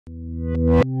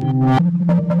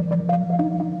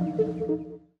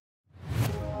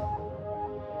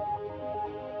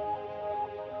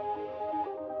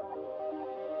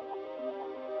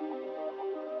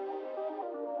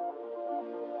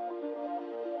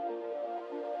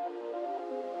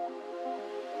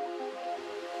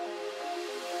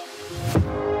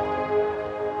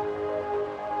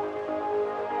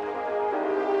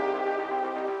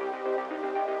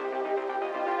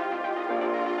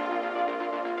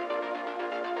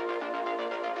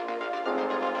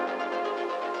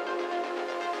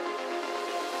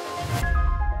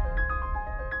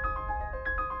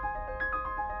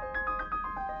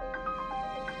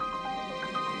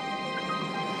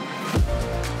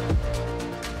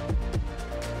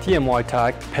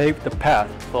TMYTEK paved the path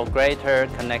for greater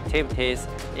connectivities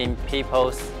in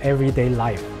people's everyday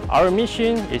life. Our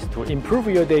mission is to improve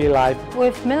your daily life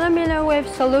with mmWave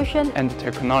solution and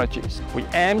technologies. We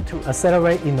aim to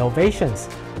accelerate innovations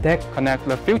that connect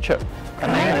the future.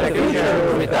 Connect the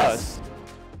future with us.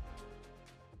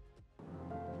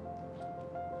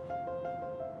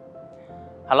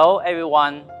 Hello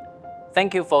everyone.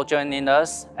 Thank you for joining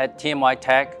us at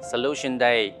TMYTEK Solution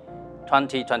Day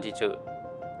 2022.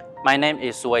 My name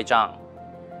is Su-Wei Chang,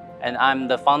 and I'm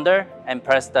the founder and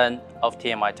president of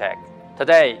TMYTEK.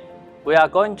 Today, we are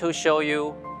going to show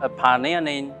you a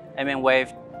pioneering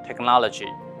mmWave technology,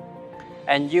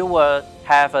 and you will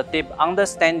have a deep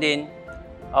understanding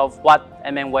of what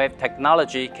mmWave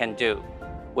technology can do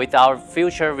with our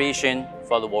future vision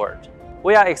for the world.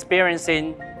 We are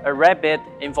experiencing a rapid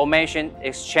information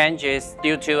exchanges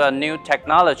due to new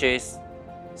technologies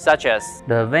such as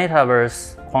the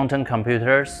metaverse, quantum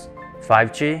computers,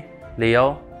 5G,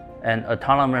 LEO, and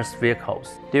autonomous vehicles.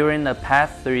 During the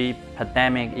past 3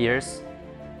 pandemic years,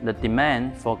 the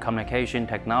demand for communication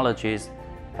technologies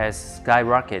has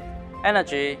skyrocketed.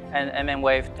 Energy and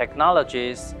mmWave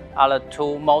technologies are the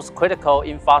 2 most critical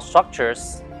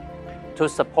infrastructures to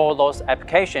support those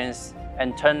applications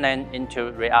and turn them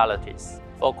into realities.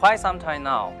 For quite some time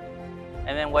now,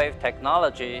 mmWave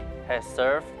technology has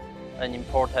served an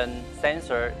important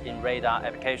sensor in radar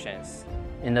applications.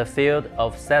 In the field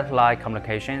of satellite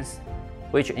communications,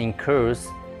 which includes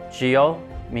GEO,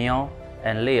 MEO,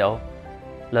 and LEO,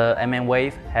 the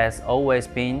mmWave has always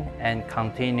been and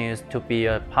continues to be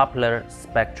a popular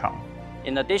spectrum.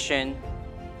 In addition,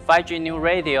 5G new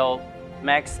radio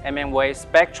makes mmWave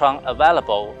spectrum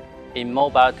available in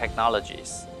mobile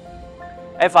technologies.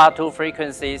 FR2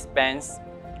 frequency bands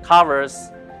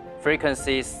covers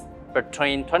frequencies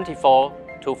between 24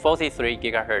 to 43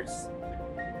 GHz.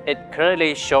 It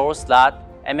clearly shows that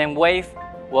mmWave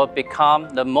will become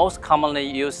the most commonly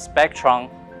used spectrum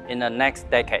in the next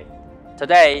decade.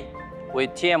 Today,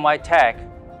 with TMYTEK,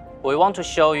 we want to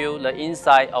show you the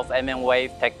insight of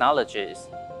mmWave technologies.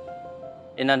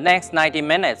 In the next 90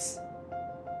 minutes,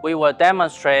 we will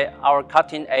demonstrate our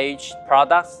cutting-edge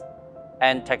products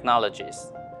and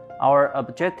technologies. Our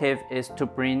objective is to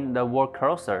bring the world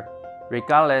closer,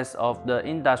 regardless of the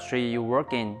industry you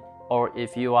work in or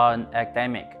if you are an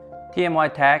academic.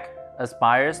 TMYTEK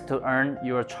aspires to earn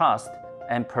your trust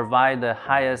and provide the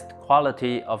highest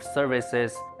quality of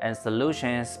services and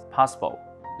solutions possible.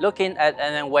 Looking at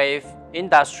mmWave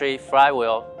industry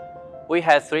flywheel, we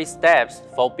have 3 steps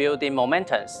for building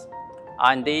momentums: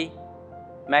 R&D,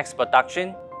 mass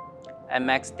production, and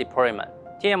mass deployment.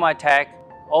 TMYTEK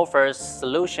offers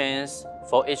solutions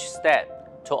for each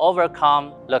step to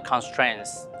overcome the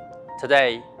constraints.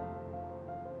 Today,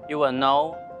 you will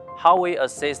know how we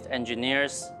assist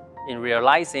engineers in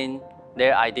realizing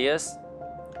their ideas,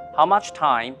 how much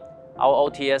time our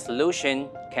OTA solution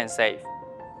can save,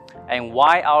 and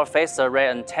why our phased array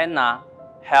antenna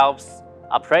helps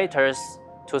operators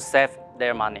to save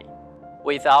their money.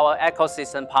 With our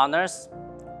ecosystem partners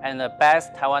and the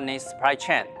best Taiwanese supply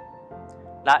chain,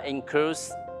 that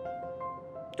includes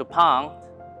DuPont,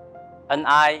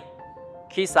 NI,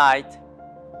 Keysight,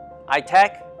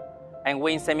 iTech, and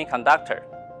Win Semiconductor.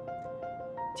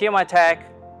 TMYTEK,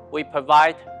 we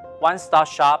provide one-stop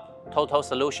shop total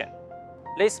solution.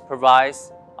 This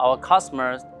provides our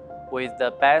customers with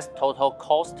the best total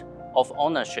cost of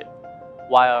ownership,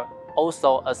 while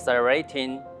also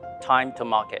accelerating time to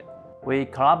market. We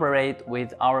collaborate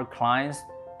with our clients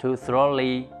to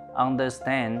thoroughly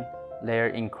understand their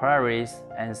inquiries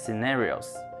and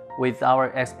scenarios. With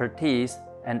our expertise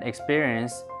and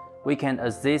experience, we can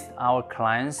assist our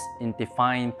clients in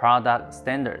defining product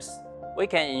standards. We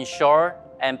can ensure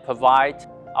and provide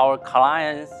our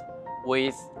clients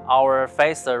with our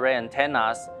phased array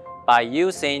antennas by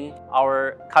using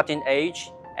our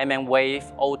cutting-edge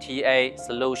mmWave OTA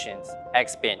Solutions,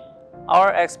 X-Beam.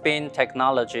 Our X-Beam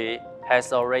technology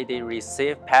has already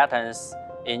received patents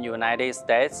in United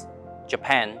States,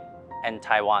 Japan, and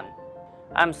Taiwan.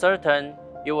 I'm certain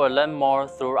you will learn more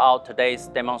throughout today's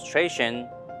demonstration.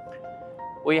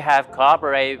 We have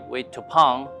collaborated with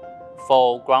Chuang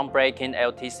for groundbreaking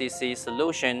LTCC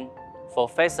solution for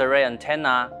phased array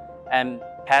antenna and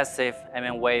passive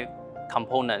mmWave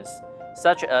components,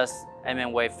 such as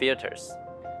mmWave filters.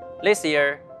 This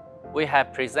year, we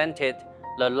have presented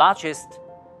the largest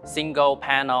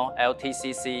single-panel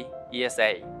LTCC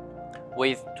ESA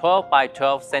with 12 by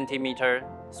 12 cm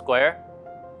square.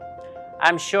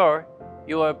 I'm sure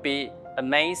you will be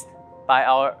amazed by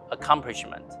our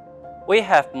accomplishment. We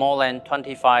have more than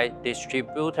 25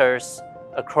 distributors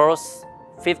across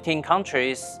 15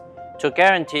 countries to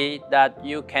guarantee that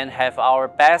you can have our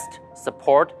best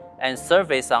support and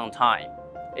service on time.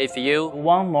 If you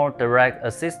want more direct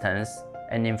assistance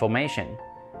and information,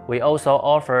 we also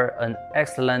offer an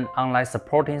excellent online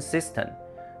supporting system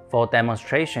for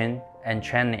demonstration and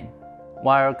training.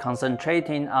 While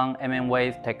concentrating on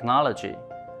mmWave technology,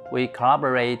 we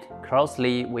collaborate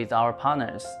closely with our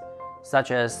partners,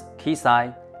 such as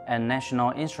Keysight and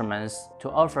National Instruments, to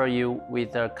offer you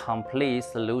with a complete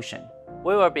solution.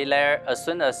 We will be there as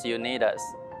soon as you need us.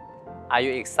 Are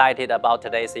you excited about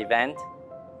today's event?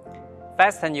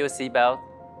 Fasten your seatbelt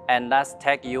and let's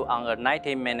take you on a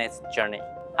 90-minute journey.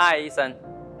 Hi, Ethan.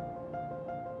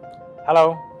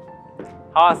 Hello.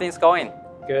 How are things going?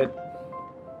 Good.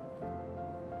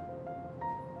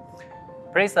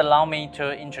 Please allow me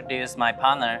to introduce my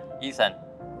partner, Ethan.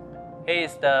 He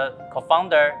is the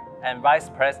co-founder and vice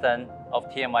president of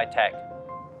TMYTEK.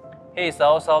 He is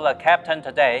also the captain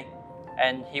today,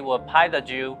 and he will pilot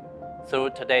you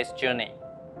through today's journey.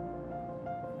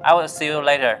 I will see you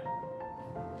later.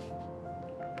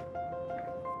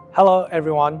 Hello,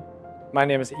 everyone. My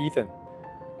name is Ethan.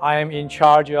 I am in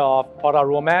charge of product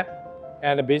roadmap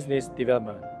and business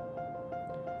development.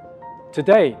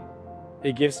 Today,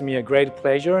 it gives me a great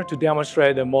pleasure to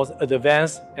demonstrate the most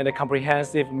advanced and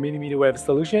comprehensive mmWave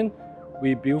solution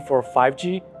we built for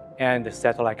 5G and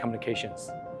satellite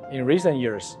communications. In recent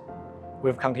years,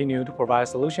 we've continued to provide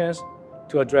solutions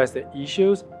to address the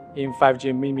issues in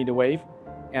 5G mmWave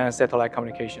and satellite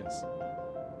communications.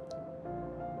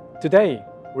 Today,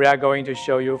 we are going to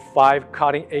show you 5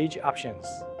 cutting-edge options.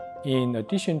 In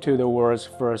addition to the world's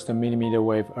first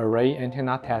mmWave array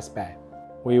antenna testbed,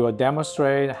 we will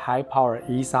demonstrate high-power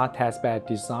ESA testbed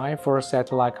design for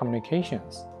satellite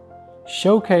communications,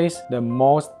 showcase the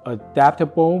most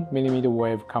adaptable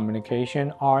mmWave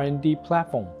communication R&D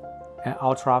platform, an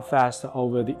ultra-fast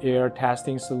over-the-air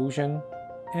testing solution,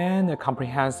 and a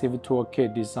comprehensive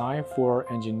toolkit design for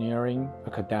engineering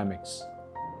academics.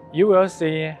 You will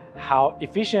see how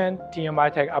efficient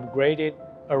TMYTEK upgraded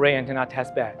array antenna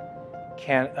testbed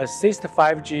can assist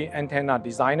 5G antenna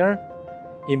designer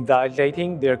in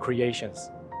validating their creations,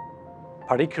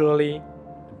 particularly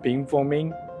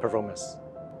beamforming performance.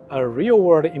 A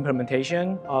real-world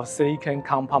implementation of silicon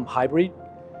compound hybrid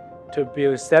to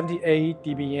build 78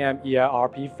 dBm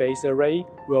EIRP phased array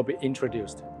will be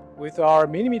introduced. With our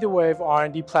mmWave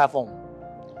R&D platform,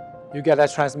 you get a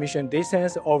transmission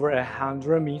distance over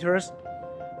 100 meters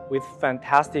with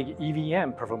fantastic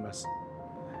EVM performance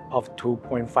of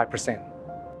 2.5%.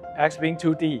 X-Beam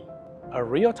 2D, a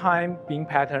real-time beam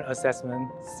pattern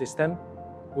assessment system,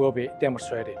 will be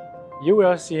demonstrated. You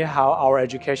will see how our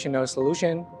educational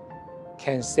solution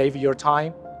can save your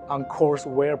time on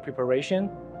courseware preparation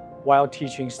while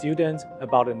teaching students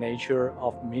about the nature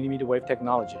of mmWave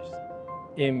technologies.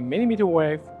 In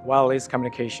mmWave wireless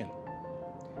communication,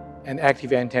 an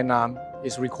active antenna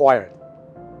is required.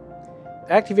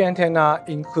 Active antenna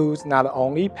includes not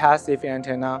only passive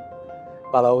antenna,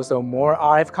 but also more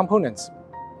RF components,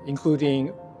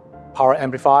 including power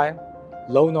amplifier,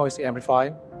 low noise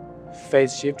amplifier,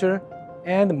 phase shifter,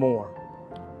 and more.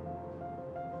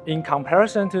 In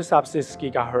comparison to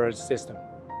sub-6 GHz system,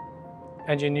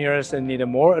 engineers need a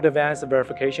more advanced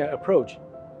verification approach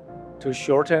to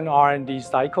shorten R&D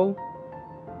cycle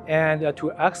and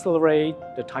to accelerate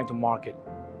the time to market.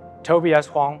 Tobias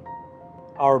Huang,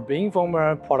 our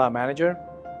beamformer product manager,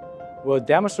 will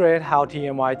demonstrate how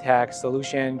TMYTEK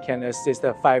Solution can assist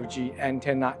a 5G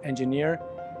antenna engineer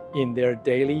in their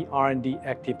daily R&D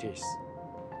activities.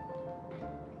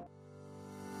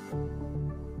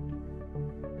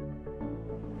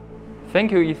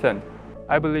 Thank you, Ethan.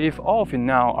 I believe all of you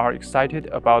now are excited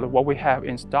about what we have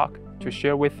in stock to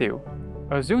share with you.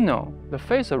 As you know, the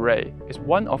phase array is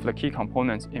one of the key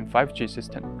components in 5G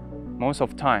system. Most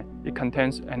of the time, it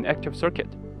contains an active circuit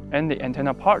and the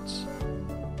antenna parts.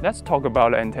 Let's talk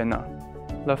about the antenna.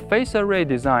 The phase array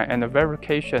design and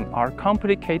verification are a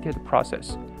complicated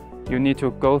process. You need to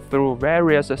go through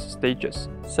various stages,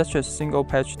 such as single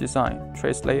patch design,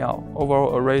 trace layout,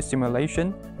 overall array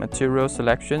simulation, material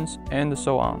selections, and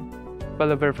so on. But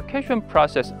the verification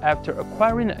process after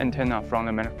acquiring the antenna from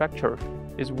the manufacturer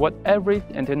is what every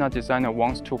antenna designer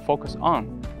wants to focus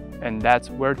on, and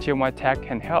that's where TMYTEK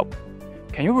can help.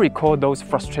 Can you recall those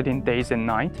frustrating days and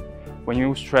nights when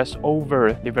you stress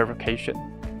over the verification?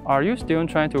 Are you still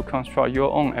trying to construct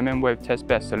your own mmWave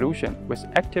testbed solution with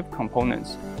active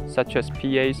components such as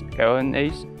PAs,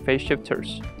 LNAs, phase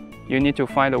shifters? You need to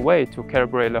find a way to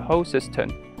calibrate the whole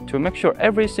system to make sure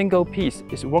every single piece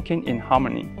is working in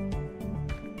harmony.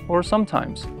 Or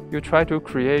sometimes, you try to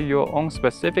create your own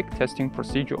specific testing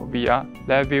procedure via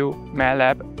LabVIEW,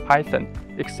 MATLAB, Python,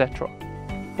 etc.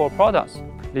 For products,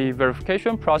 the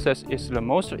verification process is the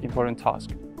most important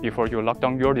task before you lock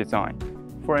down your design.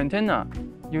 For antenna,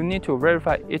 you need to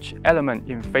verify each element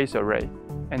in phase array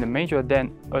and measure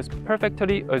them as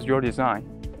perfectly as your design.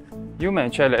 You may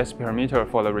check the S parameter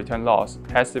for the return loss,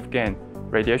 passive gain,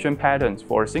 radiation patterns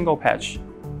for a single patch.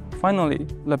 Finally,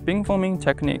 the beamforming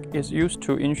technique is used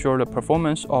to ensure the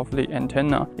performance of the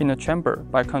antenna in the chamber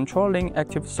by controlling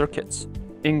active circuits.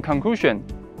 In conclusion,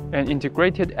 an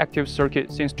integrated active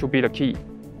circuit seems to be the key.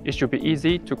 It should be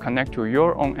easy to connect to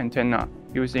your own antenna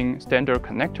using standard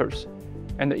connectors,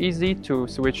 and easy to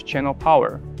switch channel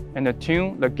power and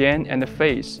tune the gain and the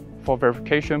phase for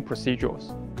verification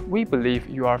procedures. We believe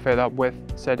you are fed up with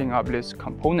setting up these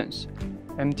components,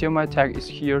 and TMYTEK is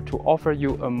here to offer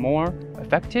you a more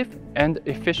effective and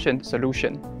efficient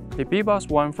solution. The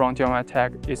B5G from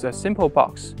TMYTEK is a simple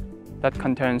box that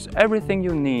contains everything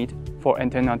you need for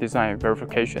antenna design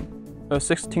verification. A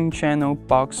 16-channel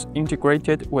box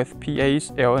integrated with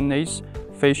PAs, LNAs,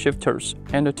 phase shifters,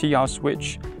 and a TR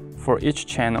switch for each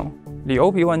channel. The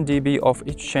OP1 dB of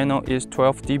each channel is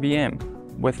 12 dBm,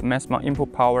 with maximum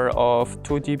input power of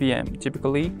 2 dBm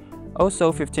typically,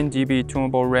 also 15 dB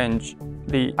tunable range.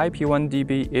 The IP1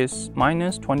 dB is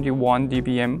 -21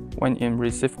 dBm when in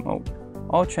receive mode.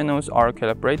 All channels are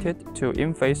calibrated to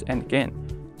in-phase and gain,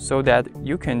 so that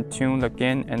you can tune the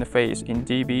gain and phase in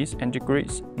dBs and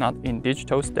degrees, not in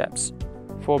digital steps.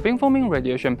 For beamforming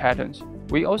radiation patterns,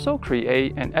 we also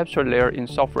create an abstract layer in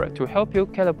software to help you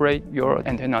calibrate your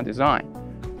antenna design.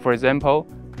 For example,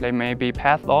 there may be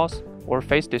path loss or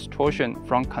phase distortion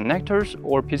from connectors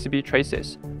or PCB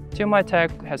traces.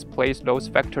 TMYTEK has placed those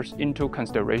factors into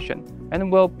consideration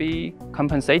and will be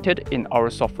compensated in our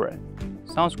software.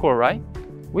 Sounds cool, right?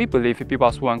 We believe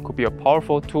B5G could be a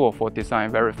powerful tool for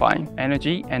design verifying,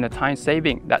 energy and time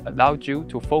saving that allows you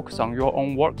to focus on your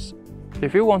own works.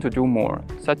 If you want to do more,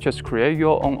 such as create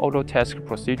your own auto test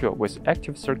procedure with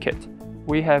active circuit,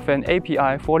 we have an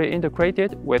API fully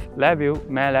integrated with LabVIEW,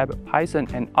 MATLAB, Python,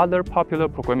 and other popular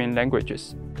programming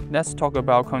languages. Let's talk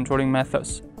about controlling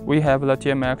methods. We have the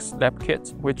TMX Lab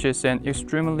Kit, which is an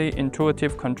extremely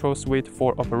intuitive control suite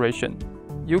for operation.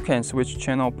 You can switch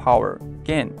channel power,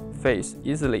 gain, phase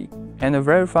easily, and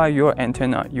verify your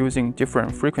antenna using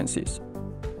different frequencies.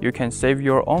 You can save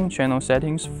your own channel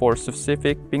settings for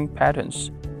specific beam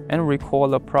patterns and recall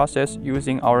the process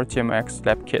using our TMX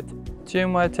Lab Kit.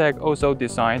 TMYTEK also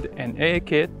designed an AA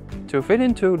kit to fit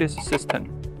into this system.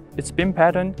 Its beam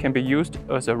pattern can be used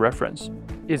as a reference.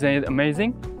 Isn't it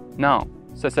amazing? Now,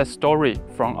 success story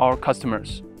from our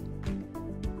customers.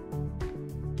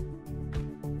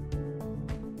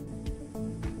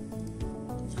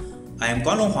 I am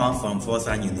Huang from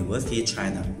Foshan University,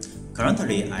 China.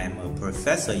 Currently, I am a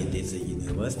professor in this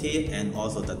university and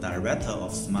also the director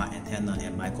of Smart Antenna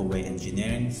and Microwave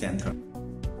Engineering Center.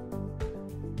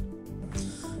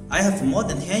 I have more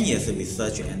than 10 years of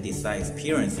research and design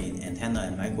experience in antenna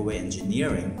and microwave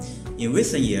engineering. In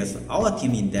recent years, our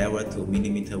team endeavored to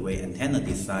mmWave antenna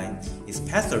design,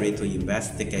 especially to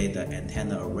investigate the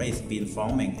antenna array's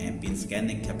beamforming and beam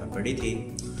scanning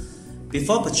capability.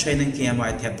 Before purchasing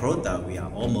TMYTEK product, we are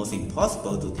almost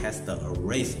impossible to test the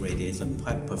array's radiation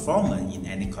performance in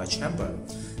any coil chamber.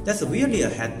 That's really a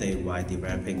headache while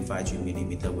developing 5G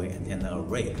mmWave antenna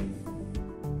array.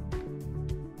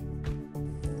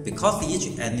 Because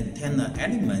each antenna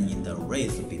element in the array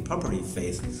should be properly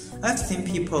phased, I've seen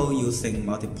people using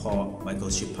multiple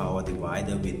microchip power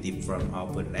divider with different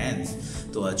output lengths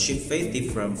to achieve phase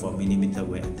difference for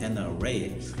mmWave antenna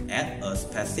array at a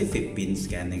specific beam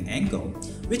scanning angle,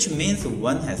 which means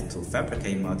one has to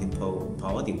fabricate multiple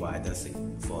power dividers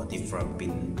for different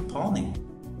beam pawning.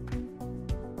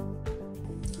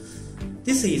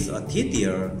 This is a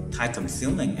tedious,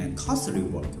 time-consuming, and costly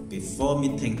work. Before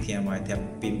meeting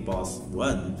TMYTEK BeamBoss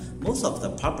 1, most of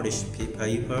the published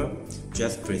paper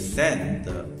just present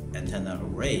the antenna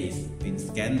arrays being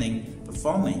scanning,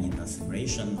 performing in a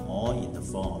simulation or in the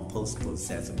form of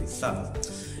post-processed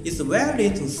results. It's rarely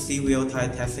to see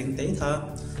real-time testing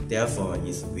data. Therefore,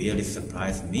 it really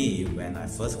surprised me when I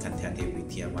first contacted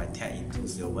with TMYTEK in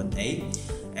 2018,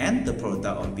 and the product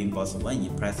of BeamBoss 1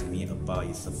 impressed me about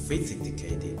its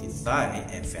sophisticated design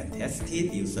and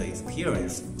fantastic user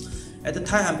experience. At the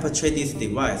time I purchased this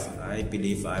device, I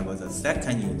believe I was the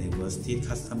second university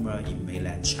customer in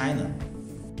mainland China.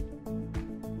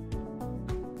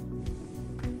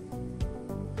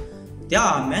 There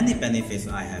are many benefits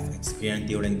I have experienced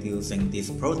during using this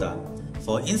product.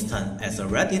 For instance, as a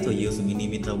ready-to-use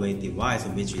mmWave device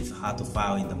which is hard to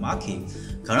find in the market,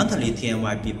 currently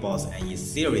TMY BeamBoss and its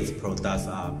series products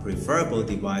are preferable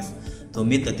devices to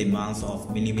meet the demands of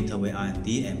mmWave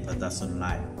R&D and production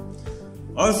line.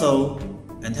 Also,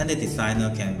 antenna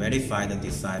designer can verify the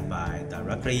design by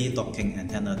directly docking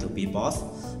antenna to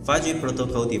BeamBoss. 5G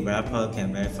protocol developer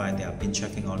can verify their pin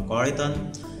tracking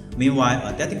algorithm. Meanwhile,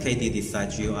 a dedicated design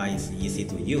GUI is easy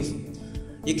to use.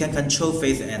 You can control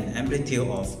phase and amplitude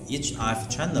of each RF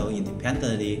channel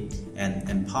independently and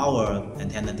empower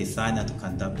antenna designer to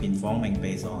conduct beamforming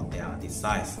based on their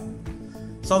designs.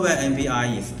 Software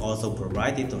MPI is also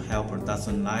provided to help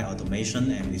production line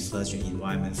automation and research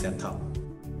environment setup.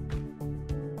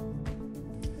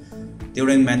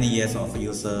 During many years of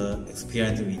user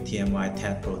experience with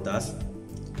TMYTEK products,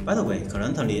 by the way,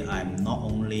 currently I'm not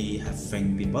only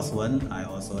having BeamBoss 1, I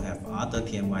also have other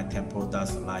TMYTEK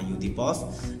products like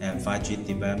UDBoss and 5G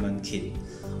development kit.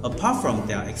 Apart from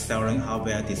their excellent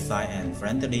hardware design and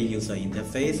friendly user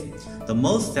interface, the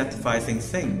most satisfying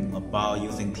thing about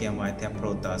using TMYTEK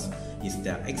products is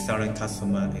their excellent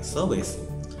customer service.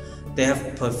 They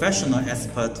have professional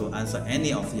experts to answer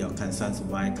any of your concerns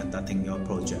while conducting your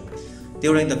project.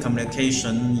 During the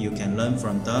communication, you can learn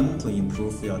from them to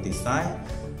improve your design.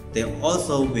 They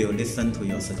also will listen to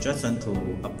your suggestion to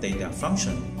update their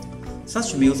function.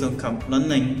 Such mutual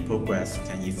learning progress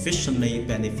can efficiently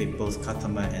benefit both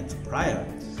customer and supplier.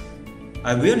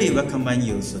 I really recommend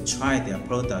you to try their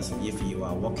products if you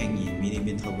are working in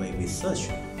mmWave research.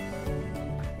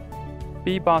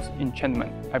 BeamBoss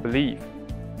enchantment, I believe,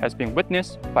 has been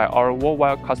witnessed by our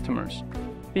worldwide customers.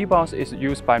 BeamBoss is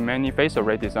used by many phased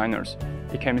array designers.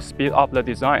 It can speed up the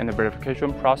design and the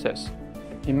verification process.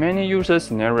 In many user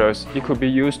scenarios, it could be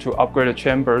used to upgrade the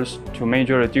chambers to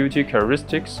measure the duty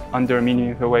characteristics under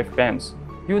mmWave bands.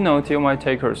 You know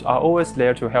TMYTEKers are always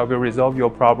there to help you resolve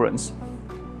your problems.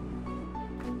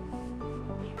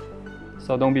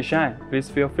 So don't be shy, please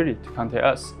feel free to contact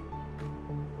us.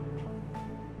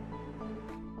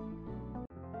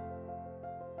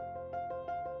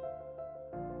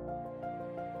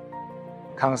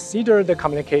 Consider the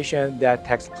communication that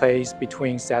takes place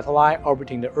between satellites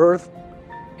orbiting the Earth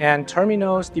and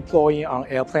terminals deploying on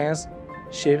airplanes,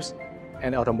 ships,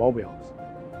 and automobiles.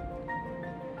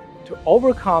 To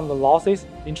overcome the losses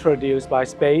introduced by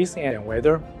space and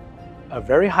weather, a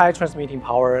very high transmitting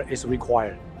power is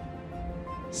required,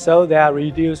 so that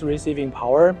reduced receiving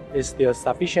power is still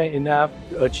sufficient enough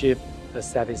to achieve a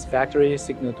satisfactory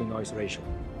signal-to-noise ratio.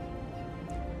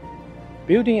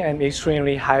 Building an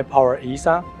extremely high-power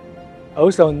ESA,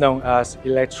 also known as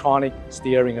electronic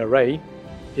steering array,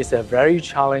 is a very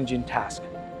challenging task.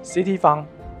 Fang,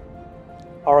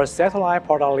 our satellite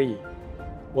product lead,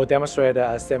 will demonstrate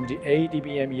a 78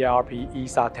 dBm ERP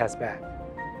ESA testbed,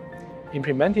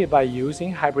 implemented by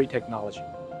using hybrid technology.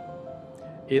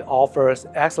 It offers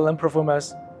excellent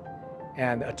performance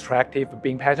and attractive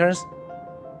beam patterns,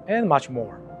 and much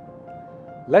more.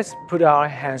 Let's put our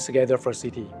hands together for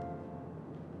CT.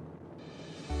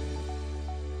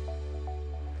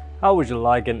 How would you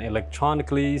like an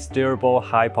electronically steerable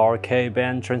high-power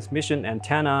K-band transmission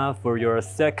antenna for your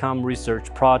SATCOM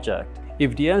research project?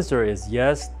 If the answer is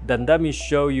yes, then let me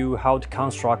show you how to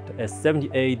construct a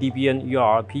 78 dBm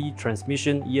ERP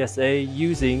transmission ESA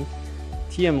using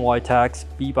TMYTEK's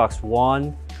BeamBoss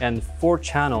 1 and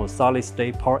 4-channel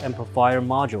solid-state power amplifier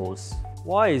modules.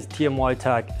 Why is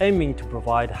TMYTEK aiming to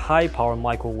provide high-power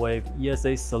microwave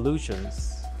ESA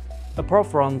solutions? Apart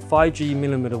from 5G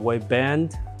mmWave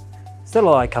band,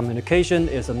 satellite communication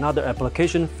is another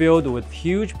application field with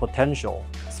huge potential.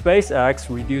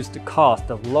 SpaceX reduced the cost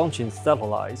of launching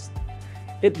satellites.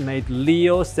 It made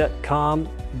LEO SATCOM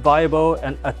viable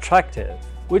and attractive,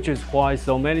 which is why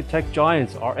so many tech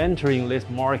giants are entering this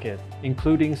market,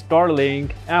 including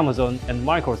Starlink, Amazon, and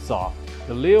Microsoft.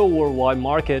 The LEO worldwide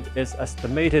market is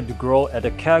estimated to grow at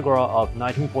a CAGR of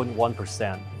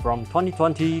 19.1% from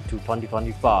 2020 to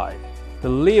 2025. The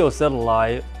LEO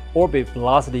satellite orbit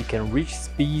velocity can reach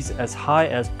speeds as high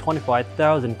as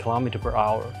 25,000 km per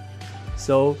hour.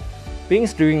 So, beam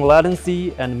steering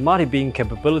latency and multi-beam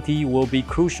capability will be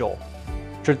crucial.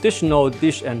 Traditional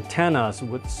dish antennas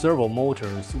with servo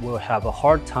motors will have a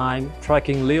hard time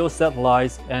tracking LEO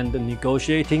satellites and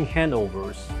negotiating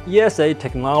handovers. ESA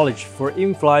technology for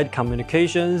in-flight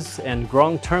communications and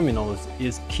ground terminals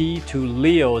is key to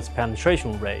LEO's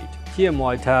penetration rate.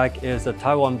 TMYTEK is a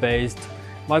Taiwan-based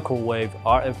microwave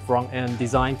RF front-end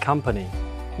design company.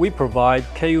 We provide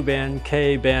Ku-band,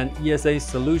 Ka-band ESA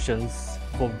solutions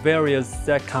for various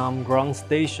SATCOM ground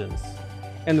stations,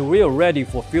 and we are ready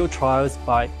for field trials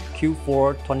by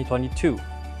Q4 2022.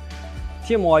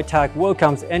 TMYTEK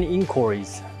welcomes any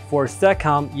inquiries for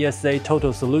SATCOM ESA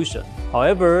total solution.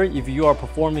 However, if you are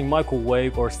performing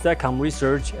microwave or SATCOM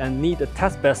research and need a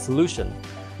testbed solution,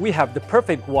 we have the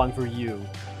perfect one for you.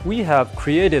 We have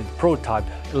created a prototype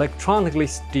electronically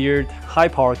steered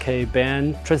high-power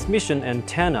Ka-band transmission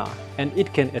antenna, and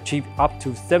it can achieve up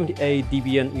to 78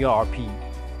 dBn ERP.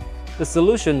 The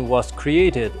solution was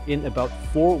created in about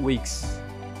 4 weeks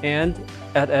and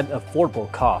at an affordable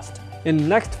cost. In the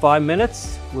next 5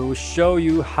 minutes, we will show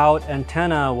you how the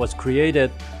antenna was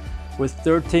created with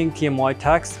 13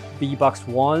 TMYTEK B-Box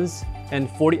 1s and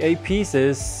 48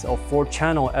 pieces of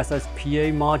 4-channel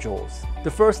SSPA modules.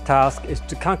 The first task is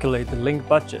to calculate the link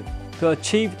budget. To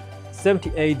achieve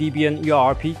 78 dBn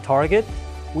ERP target,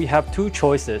 we have 2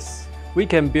 choices. We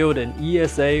can build an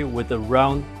ESA with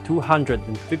around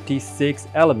 256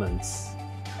 elements.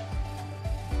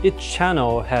 Each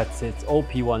channel has its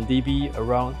OP1 dB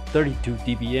around 32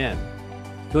 dBn.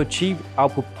 To achieve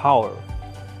output power,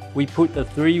 we put a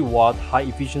 3-watt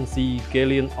high-efficiency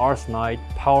gallium arsenide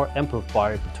power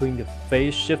amplifier between the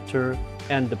phase shifter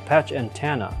and the patch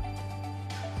antenna.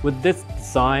 With this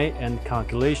design and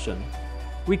calculation,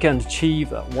 we can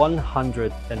achieve a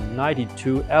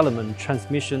 192-element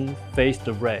transmission phased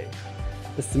array.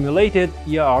 The simulated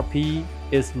ERP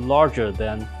is larger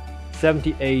than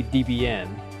 78 dBn.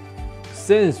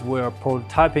 Since we are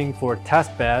prototyping for a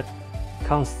testbed,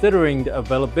 considering the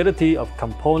availability of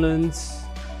components,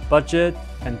 budget,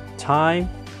 and time,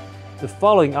 the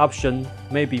following option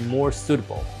may be more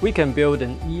suitable. We can build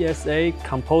an ESA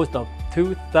composed of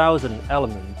 2,000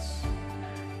 elements,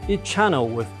 each channel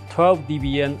with 12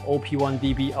 dBn OP1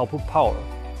 dB output power,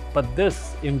 but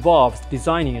this involves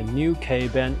designing a new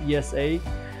Ka-band ESA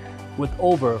with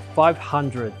over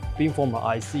 500 beamformer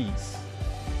ICs.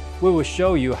 We will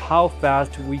show you how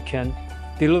fast we can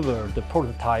deliver the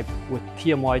prototype with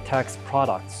TMYTEK's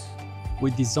products.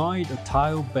 We designed a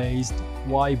tile-based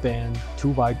wideband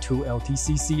 2x2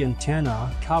 LTCC antenna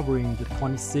covering the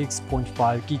 26.5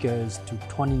 GHz to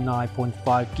 29.5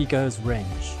 GHz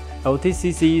range.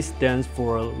 LTCC stands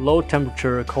for Low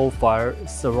Temperature Coal-Fired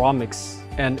Ceramics,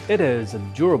 and it is a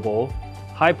durable,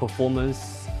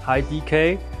 high-performance,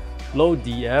 high-decay,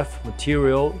 low-DF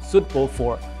material suitable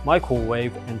for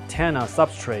microwave antenna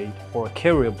substrate or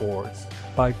carrier boards.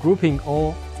 By grouping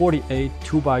all 48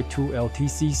 2x2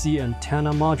 LTCC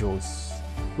antenna modules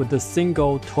with a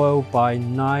single 12 by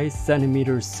 9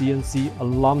 cm CNC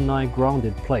alumni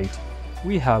grounded plate,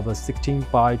 we have a 16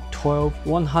 by 12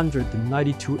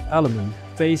 192 element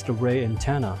phased array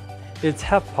antenna. Its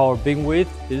half-power beam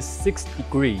width is 6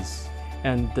 degrees,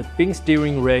 and the beam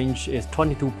steering range is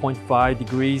 22.5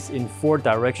 degrees in 4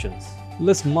 directions.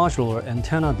 This modular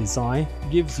antenna design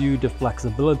gives you the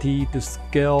flexibility to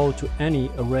scale to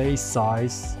any array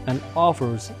size and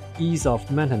offers ease of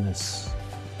maintenance.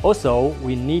 Also,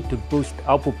 we need to boost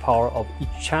output power of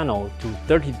each channel to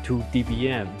 32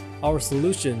 dBm. Our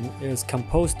solution is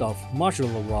composed of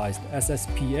modularized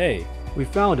SSPA. We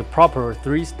found a proper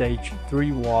 3-stage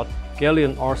 3-watt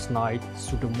gallium arsenide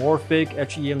pseudomorphic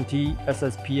HEMT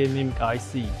SSPA MIMIC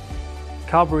IC,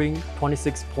 covering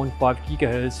 26.5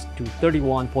 GHz to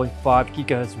 31.5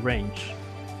 GHz range,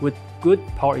 with good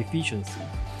power efficiency.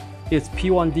 Its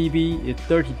P1 dB is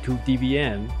 32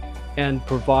 dBm and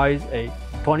provides a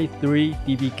 23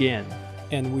 dB gain.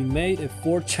 And we made a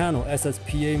 4-channel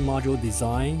SSPA module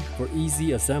design for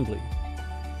easy assembly.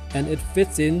 And it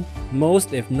fits in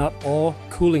most if not all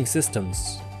cooling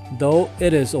systems. Though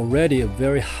it is already a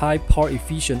very high power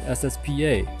efficient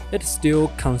SSPA, it still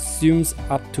consumes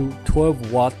up to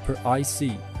 12 watts per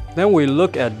IC. Then we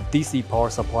look at DC power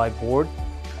supply board.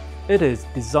 It is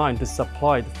designed to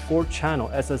supply the 4-channel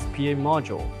SSPA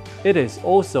module. It is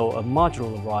also a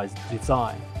modularized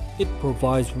design. It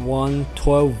provides one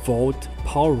 12-volt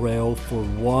power rail for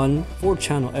one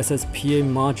 4-channel SSPA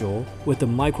module with a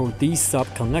micro D-sub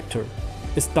connector.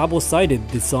 Its double-sided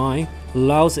design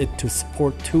allows it to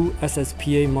support 2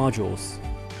 SSPA modules.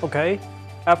 Okay,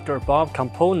 after above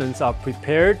components are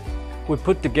prepared, we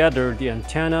put together the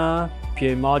antenna,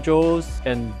 PA modules,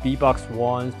 and B-Box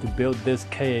 1s to build this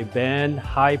Ka-band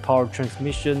high-power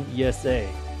transmission ESA.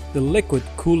 The liquid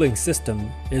cooling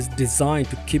system is designed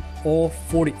to keep all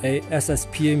 48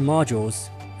 SSPA modules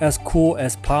as cool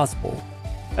as possible.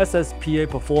 SSPA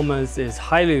performance is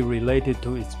highly related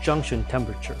to its junction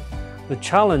temperature. The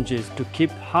challenge is to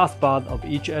keep hotspot of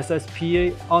each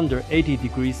SSPA under 80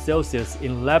 degrees Celsius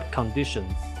in lab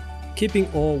conditions. Keeping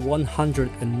all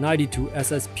 192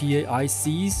 SSPA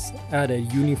ICs at a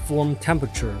uniform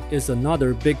temperature is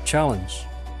another big challenge.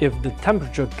 If the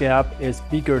temperature gap is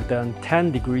bigger than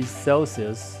 10 degrees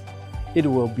Celsius, it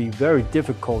will be very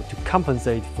difficult to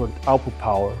compensate for the output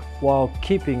power while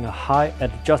keeping a high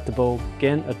adjustable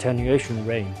gain attenuation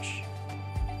range.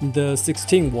 The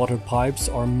 16 water pipes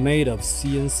are made of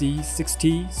CNC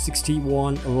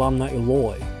 6061 alumni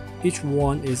alloy. Each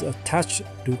one is attached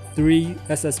to 3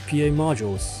 SSPA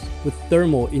modules with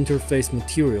thermal interface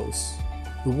materials.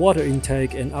 The water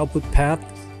intake and output paths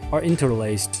are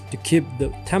interlaced to keep the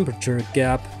temperature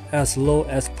gap as low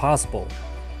as possible.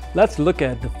 Let's look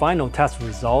at the final test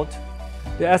result.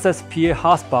 The SSPA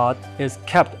hotspot is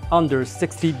kept under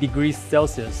 60 degrees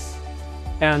Celsius,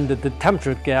 and the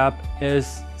temperature gap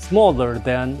is smaller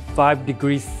than 5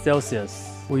 degrees Celsius.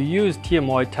 We use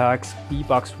TMYTEK's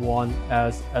B-Box 1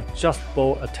 as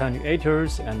adjustable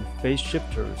attenuators and phase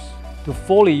shifters. To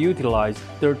fully utilize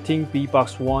 13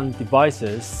 B-Box 1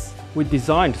 devices, we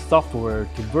designed software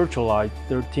to virtualize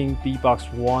 13 B-Box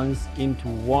 1s into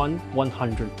one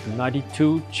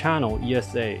 192-channel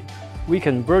ESA. We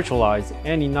can virtualize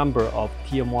any number of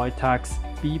TMYTEK's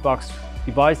B-Box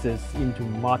devices into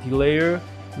multi-layer,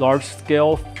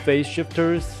 large-scale phase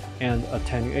shifters, and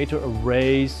attenuator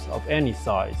arrays of any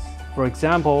size. For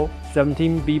example,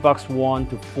 17 B-Box 1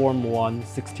 to form one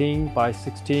 16 by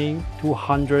 16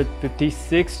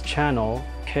 256-channel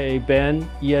Ka-band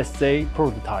ESA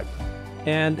prototype,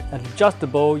 and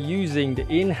adjustable using the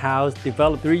in-house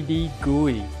developed 3D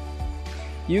GUI.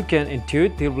 You can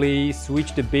intuitively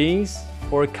switch the beams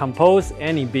or compose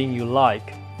any beam you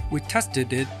like. We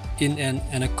tested it in an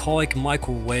anechoic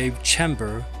microwave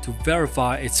chamber to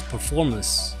verify its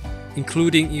performance,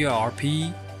 including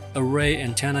ERP, array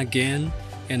antenna gain,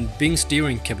 and beam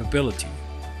steering capability.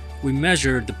 We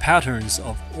measured the patterns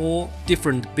of all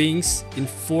different beams in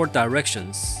 4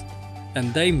 directions,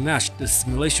 and they matched the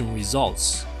simulation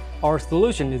results. Our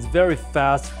solution is very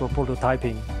fast for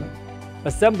prototyping.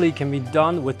 Assembly can be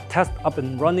done with test up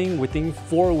and running within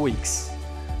 4 weeks.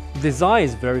 The design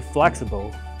is very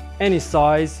flexible. Any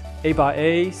size, 8 by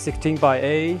 8, 16 by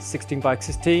 8, 16 by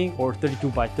 16, or 32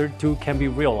 by 32 can be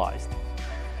realized.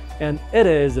 And it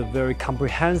is a very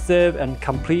comprehensive and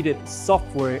completed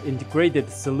software integrated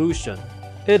solution.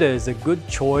 It is a good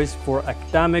choice for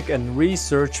academic and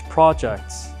research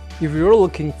projects. If you're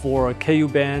looking for a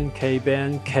KU-band,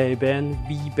 K-band, K-band,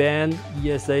 V-band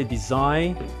ESA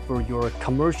design for your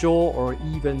commercial or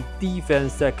even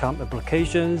defense SATCOM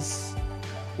applications,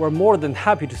 we're more than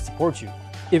happy to support you.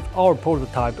 If our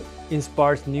prototype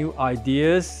inspires new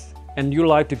ideas and you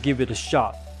like to give it a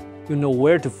shot, you know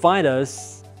where to find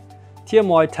us.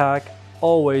 TMYTEK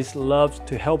always loves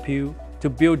to help you to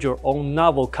build your own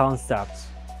novel concepts.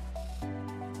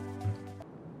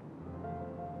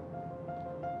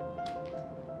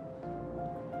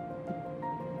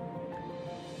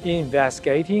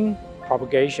 Investigating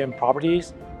propagation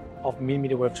properties of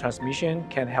mmWave transmission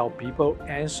can help people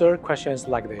answer questions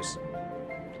like this.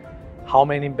 How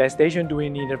many base stations do we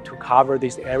need to cover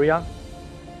this area?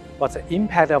 What's the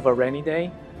impact of a rainy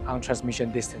day on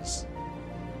transmission distance?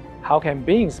 How can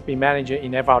beams be managed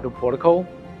in FR2 protocol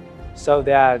so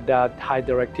that the high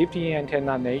directivity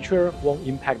antenna nature won't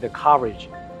impact the coverage,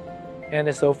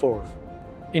 and so forth.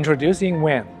 Introducing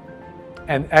Huang,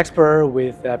 an expert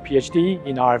with a PhD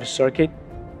in RF circuit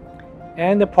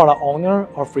and the product owner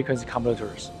of frequency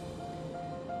converters.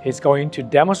 He's going to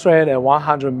demonstrate a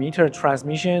 100-meter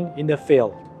transmission in the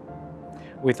field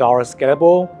with our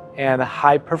scalable and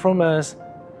high-performance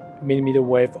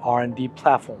mmWave R&D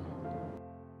platform.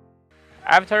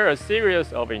 After a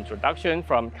series of introductions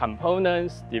from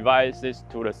components, devices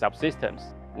to the subsystems,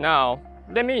 now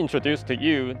let me introduce to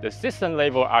you the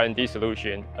system-level R&D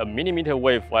solution, a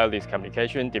mmWave wireless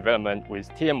communication development with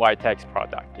TMYTEK's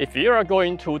product. If you are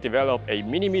going to develop a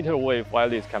mmWave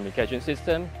wireless communication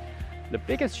system, the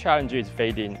biggest challenge is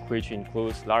fading, which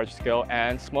includes large-scale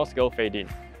and small-scale fading.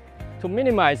 To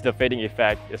minimize the fading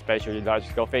effect, especially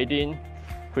large-scale fading,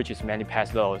 which is many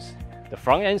pass loss, the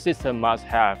front-end system must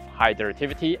have high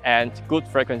directivity and good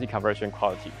frequency conversion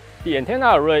quality. The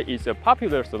antenna array is a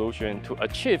popular solution to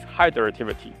achieve high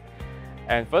directivity.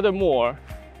 And furthermore,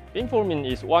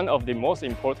 beamforming is one of the most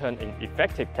important and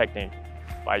effective techniques.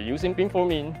 By using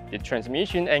beamforming, the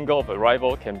transmission angle of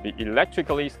arrival can be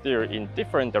electrically steered in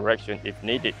different directions if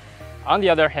needed. On the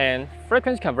other hand,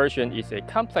 frequency conversion is a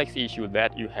complex issue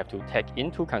that you have to take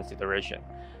into consideration.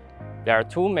 There are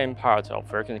two main parts of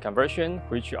frequency conversion,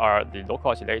 which are the local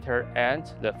oscillator and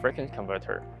the frequency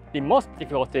converter. The most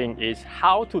difficult thing is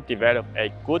how to develop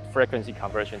a good frequency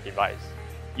conversion device.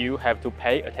 You have to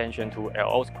pay attention to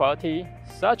LO's quality,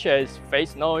 such as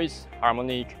phase noise,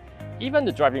 harmonic, even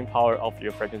the driving power of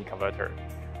your frequency converter.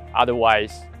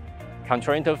 Otherwise,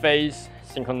 control interface,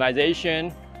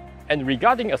 synchronization, and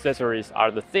regarding accessories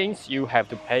are the things you have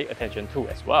to pay attention to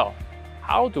as well.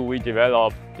 How do we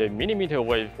develop the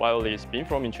mmWave wireless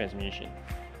beamforming transmission?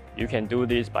 You can do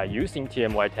this by using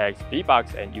TMYTEK's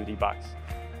B-Box and UD Box.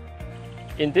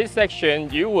 In this section,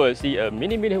 you will see a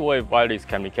mmWave wireless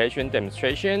communication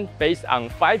demonstration based on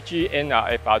 5G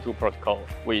NR-FR2 protocol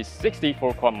with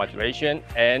 64-quad modulation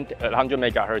and 100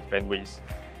 MHz bandwidth.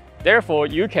 Therefore,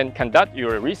 you can conduct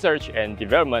your research and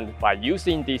development by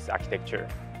using this architecture.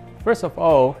 First of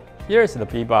all, here is the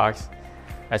B-Box.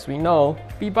 As we know,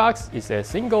 B-Box is a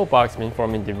single-box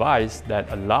beamforming device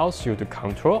that allows you to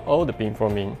control all the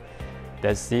beamforming.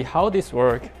 Let's see how this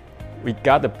works. We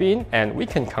got the beam and we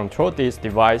can control this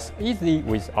device easily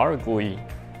with our GUI.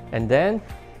 And then,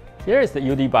 here is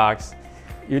the UD Box.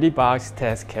 UD Box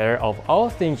takes care of all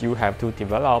things you have to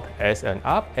develop as an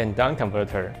up and down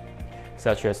converter,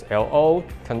 such as LO,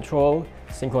 control,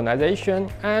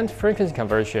 synchronization, and frequency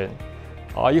conversion.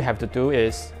 All you have to do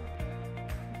is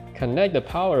connect the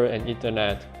power and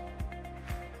Ethernet,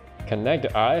 connect the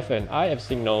RF and IF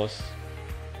signals,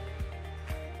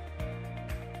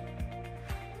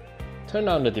 turn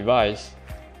on the device,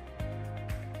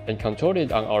 and control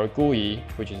it on our GUI,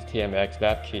 which is TMX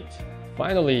Lab Kit.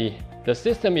 Finally, the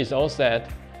system is all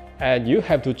set, and you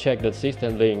have to check the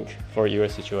system link for your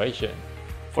situation.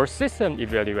 For system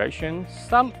evaluation,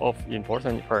 some of the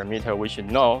important parameters we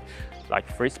should know, like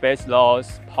free space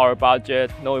loss, power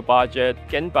budget, noise budget,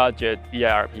 gain budget,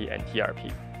 EIRP, and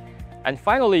TRP. And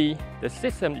finally, the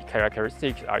system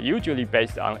characteristics are usually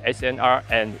based on SNR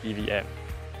and EVM.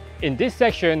 In this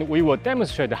section, we will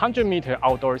demonstrate the 100-meter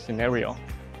outdoor scenario.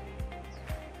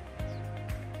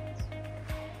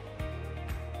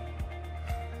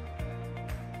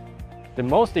 The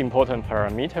most important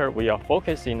parameter we are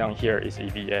focusing on here is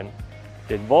EVM.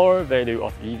 The lower value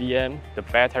of EVM, the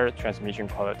better transmission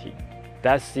quality.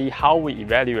 Let's see how we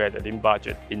evaluate the link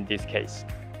budget in this case.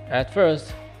 At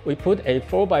first, we put a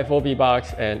 4x4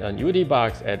 B-Box and an UD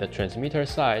Box at the transmitter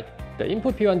side. The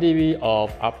input P1 dB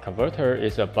of up converter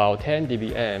is about 10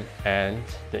 dBm and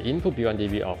the input P1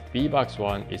 dB of B-Box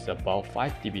 1 is about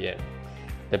 5 dBm.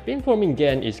 The beamforming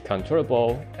gain is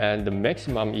controllable and the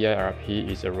maximum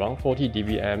EIRP is around 40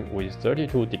 dBm with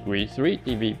 32 degree 3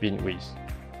 dB beam width.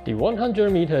 The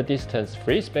 100-meter distance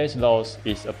free space loss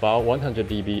is about 100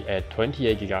 dB at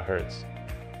 28 GHz.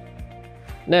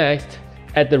 Next,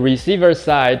 at the receiver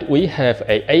side, we have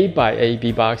a 8x8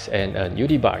 B-Box and an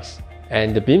UD Box.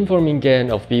 And the beamforming gain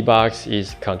of B-Box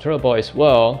is controllable as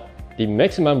well. The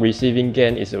maximum receiving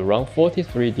gain is around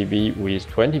 43 dB with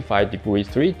 25 degree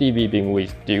 3 dB beam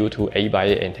width due to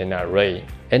 8x8 antenna array.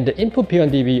 And the input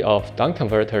P1 dB of down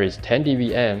converter is 10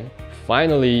 dBm.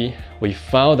 Finally, we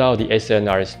found out the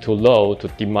SNR is too low to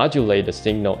demodulate the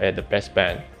signal at the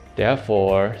baseband.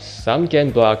 Therefore, some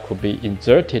gain block could be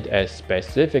inserted at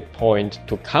specific point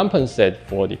to compensate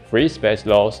for the free space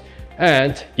loss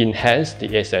and enhance the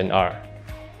SNR.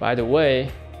 By the way,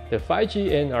 the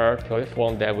 5G NR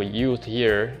platform that we used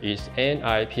here is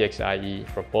NI-PXIe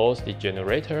for both the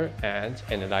generator and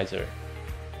analyzer.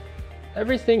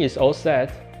 Everything is all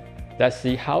set. Let's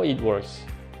see how it works.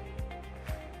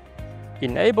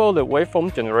 Enable the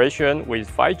waveform generation with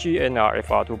 5G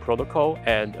NR-FR2 protocol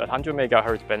and 100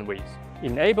 MHz bandwidth.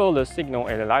 Enable the signal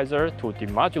analyzer to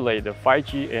demodulate the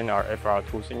 5G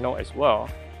NR-FR2 signal as well.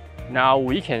 Now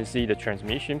we can see the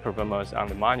transmission performance on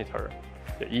the monitor.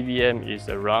 The EVM is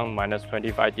around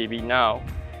 -25 dB now,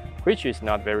 which is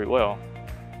not very well.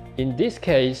 In this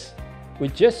case, we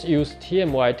just use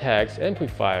TMYTEK's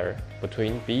amplifier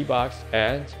between B-Box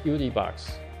and UD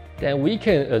Box. Then we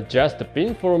can adjust the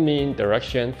beamforming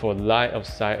direction for line of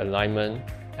sight alignment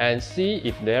and see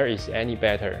if there is any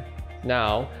better.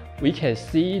 Now, we can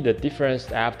see the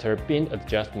difference after beam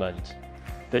adjustment.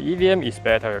 The EVM is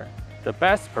better. The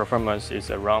best performance is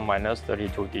around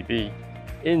 -32 dB.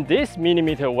 In this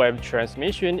mmWave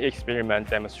transmission experiment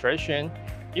demonstration,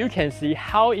 you can see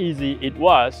how easy it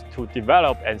was to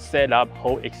develop and set up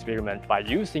whole experiment by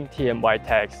using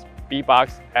TMYTEK's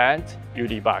B-Box and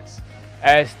UD box.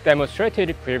 As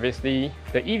demonstrated previously,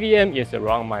 the EVM is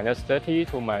around -30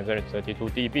 to -32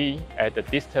 dB at the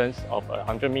distance of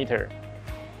 100 meters,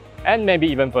 and maybe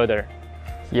even further.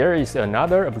 Here is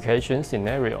another application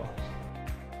scenario.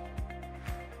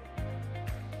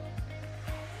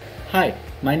 Hi,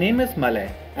 my name is Malay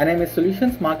and I'm a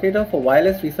solutions marketer for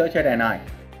wireless research at NI.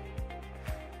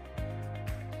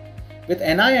 With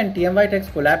NI and TMYTEK's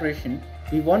collaboration,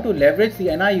 we want to leverage the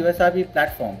NI USRP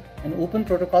platform and open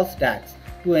protocol stacks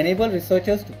to enable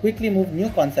researchers to quickly move new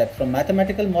concepts from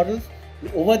mathematical models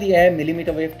to over-the-air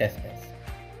mmWave testbeds.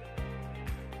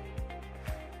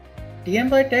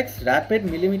 TMYTEK's rapid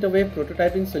mmWave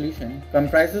prototyping solution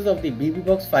comprises of the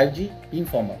B5G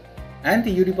beamformer and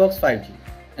the UD-Box 5G,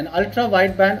 an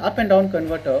ultra-wideband up and down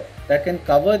converter that can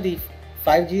cover the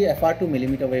 5G FR2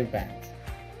 mmWave bands.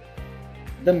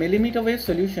 The mmWave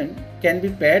solution can be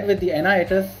paired with the NI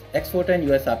X410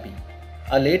 USRP,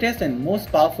 our latest and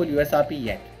most powerful USRP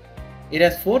yet. It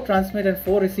has 4 transmit and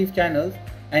 4 receive channels,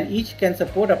 and each can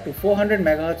support up to 400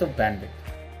 MHz of bandwidth.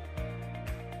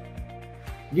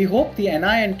 We hope the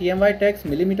NI and TMYTEK's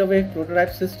mmWave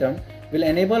prototype system will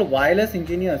enable wireless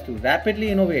engineers to rapidly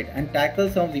innovate and tackle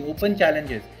some of the open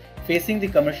challenges facing the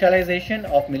commercialization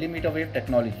of mmWave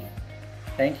technology.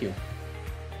 Thank you.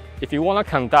 If you want to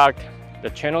conduct the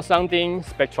channel sounding,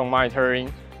 spectrum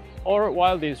monitoring, or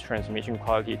wireless transmission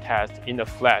quality test in the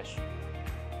flesh,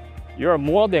 you are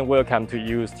more than welcome to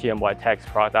use TMYTEK's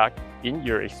product in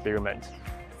your experiment.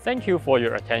 Thank you for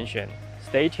your attention.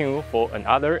 Stay tuned for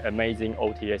another amazing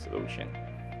OTA solution.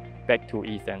 Back to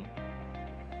Ethan.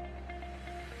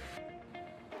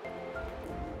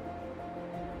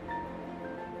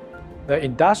 The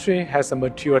industry has a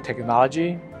mature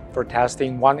technology for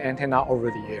testing one antenna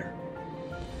over the air.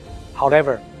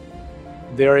 However,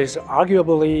 there is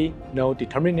arguably no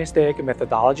deterministic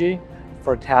methodology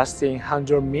for testing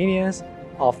hundreds of millions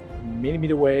of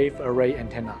mmWave array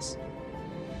antennas.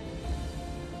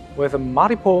 With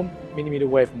multiple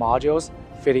mmWave modules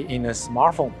fitting in a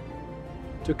smartphone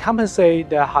to compensate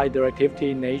the high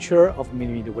directivity nature of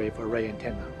mmWave array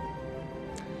antenna.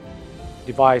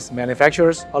 Device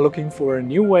manufacturers are looking for a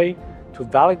new way to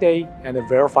validate and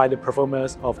verify the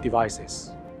performance of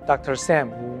devices. Dr.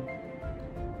 Sam Wu,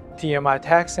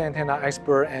 TMYTEK's antenna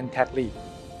expert and tech lead,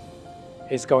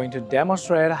 is going to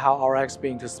demonstrate how our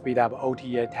expert to speed up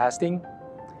OTA testing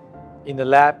in the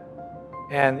lab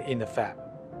and in the fab.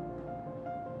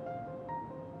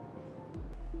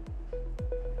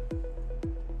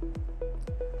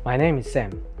 My name is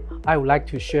Sam. I would like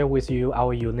to share with you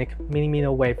our unique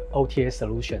mmWave OTA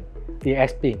solution, the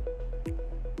X-Beam.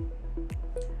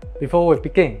 Before we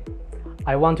begin,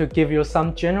 I want to give you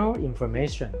some general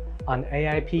information on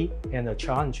AIP and the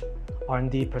challenge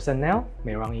R&D personnel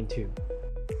may run into.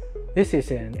 This is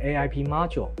an AIP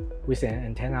module with an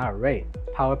antenna array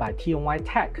powered by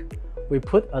TMYTEK. We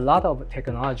put a lot of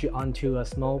technology onto a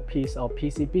small piece of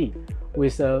PCB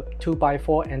with a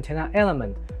 2x4 antenna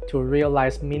element to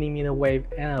realize mmWave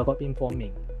analog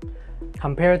beamforming.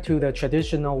 Compared to the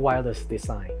traditional wireless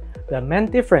design, the main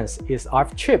difference is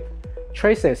RF chip,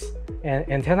 traces, and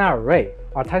antenna array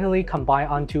are tightly combined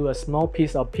onto a small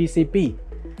piece of PCB,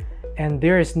 and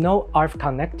there is no RF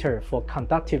connector for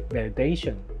conductive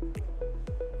validation.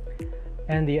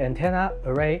 And the antenna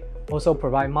array also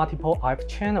provides multiple RF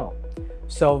channels,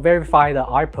 so verify the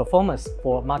RF performance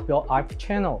for multiple RF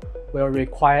channels will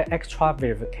require extra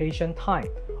verification time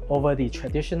over the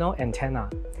traditional antenna,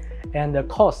 and the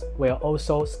cost will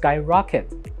also skyrocket.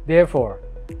 Therefore,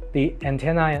 the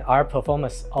antenna and RF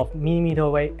performance of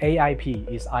mmWave AIP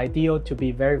is ideal to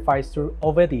be verified through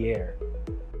over-the-air.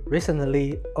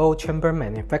 Recently, all chamber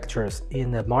manufacturers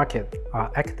in the market are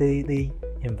actively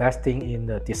investing in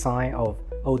the design of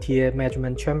OTA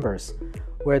measurement chambers,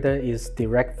 whether it's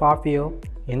direct far field,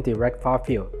 indirect far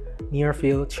field, near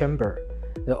field chamber.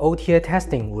 The OTA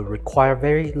testing will require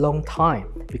very long time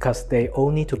because they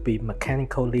all need to be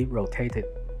mechanically rotated.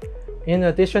 In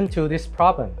addition to this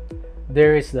problem,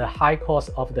 there is the high cost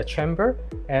of the chamber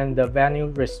and the venue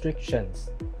restrictions.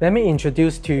 Let me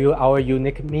introduce to you our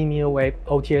unique mmWave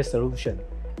OTA solution,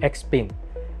 X-Beam,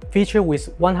 featured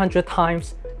with 100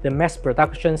 times the mass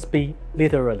production speed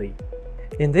literally.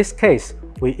 In this case,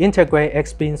 we integrate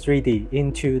X-Beam 3D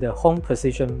into the home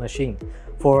precision machine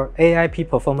for AIP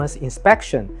performance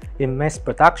inspection in mass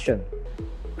production.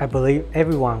 I believe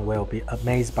everyone will be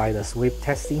amazed by the swift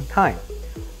testing time.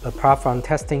 Apart from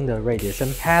testing the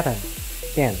radiation pattern,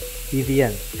 gain,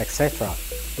 EVN, etc.,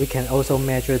 we can also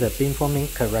measure the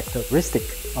beamforming characteristic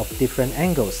of different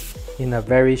angles in a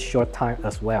very short time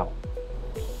as well.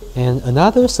 And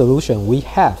another solution we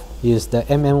have is the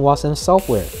mmWave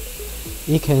software.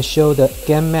 It can show the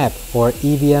gain map or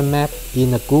EVN map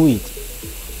in a GUID.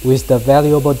 With the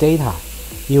valuable data,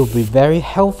 it will be very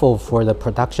helpful for the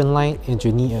production line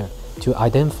engineer to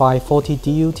identify faulty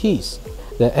DUTs.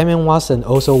 The mmWave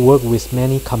also works with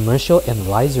many commercial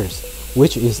analyzers,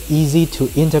 which is easy to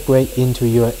integrate into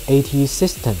your AT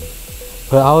system.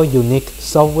 Per our unique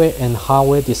software and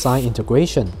hardware design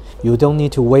integration, you don't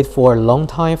need to wait for a long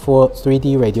time for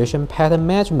 3D radiation pattern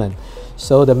measurement,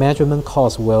 so the measurement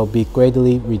cost will be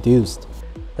greatly reduced.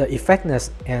 The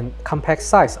effectiveness and compact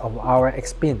size of our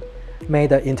X-beam made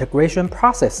the integration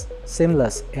process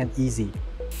seamless and easy,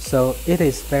 so it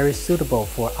is very suitable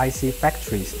for IC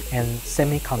factories and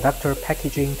semiconductor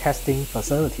packaging testing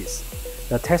facilities.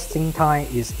 The testing time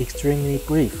is extremely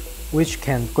brief, which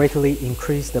can greatly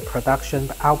increase the production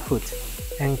output.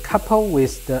 And coupled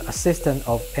with the assistance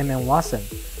of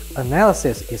mmWave,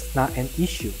 analysis is not an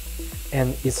issue,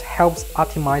 and it helps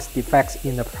optimize defects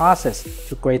in the process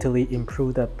to greatly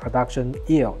improve the production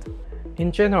yield.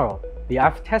 In general, the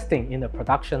RF testing in the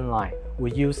production line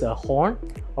will use a horn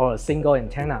or a single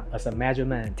antenna as a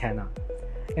measurement antenna,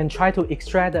 and try to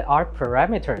extract the RF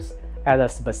parameters at a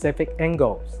specific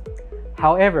angles.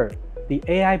 However, the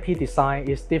AIP design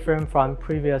is different from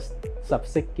previous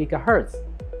sub-6 GHz.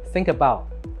 Think about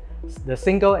the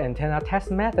single antenna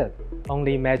test method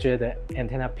only measures the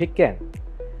antenna peak gain.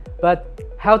 But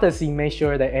how does it make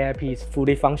sure the AIP is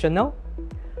fully functional?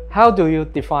 How do you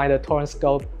define the tolerance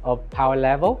scope of power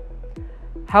level?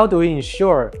 How do we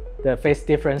ensure the phase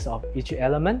difference of each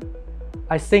element?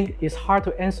 I think it's hard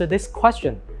to answer this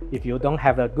question if you don't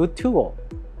have a good tool.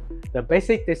 The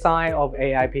basic design of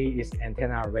AIP is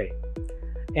antenna array,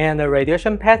 and the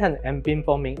radiation pattern and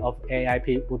beamforming of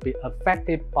AIP will be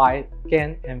affected by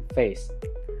gain and phase.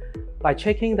 By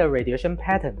checking the radiation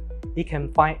pattern, it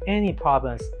can find any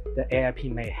problems the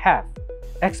AIP may have.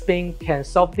 X-beam can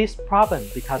solve this problem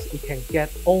because it can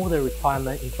get all the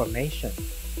requirement information.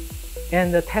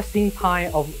 And the testing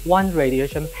time of one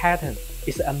radiation pattern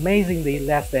is amazingly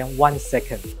less than 1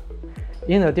 second.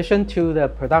 In addition to the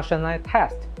production line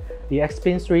test, the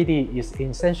X-beam 3D is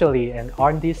essentially an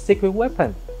R&D secret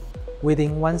weapon.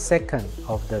 Within 1 second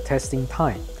of the testing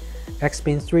time,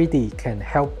 X-beam 3D can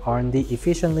help R&D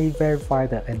efficiently verify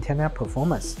the antenna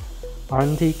performance.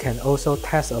 R&D can also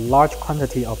test a large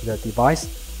quantity of the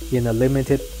device in a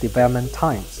limited development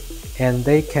times, and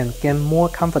they can gain more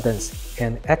confidence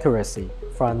and accuracy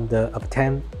from the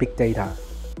obtained big data.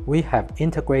 We have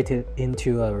integrated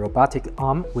into a robotic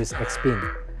arm with X-beam,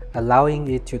 allowing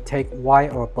it to take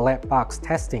white or black box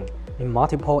testing in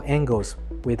multiple angles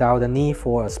without the need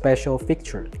for a special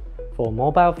fixture. For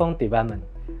mobile phone development,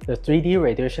 the 3D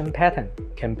radiation pattern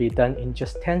can be done in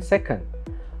just 10 seconds.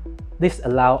 This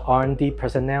allows R&D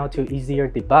personnel to easier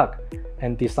debug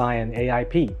and design an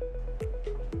AIP.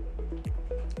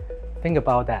 Think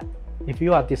about that. If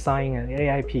you are designing an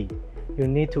AIP, you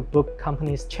need to book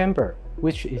company's chamber,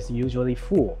 which is usually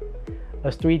full. A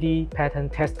 3D pattern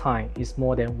test time is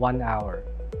more than 1 hour,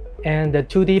 and the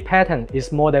 2D pattern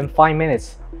is more than 5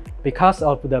 minutes. Because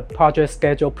of the project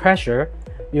schedule pressure,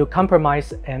 you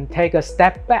compromise and take a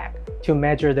step back to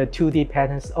measure the 2D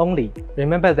patterns only.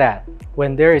 Remember that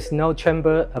when there is no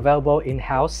chamber available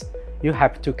in-house, you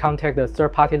have to contact the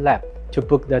third-party lab to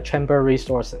book the chamber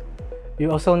resources. You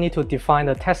also need to define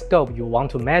the test scope you want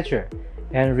to measure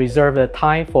and reserve the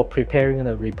time for preparing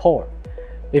the report.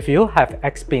 If you have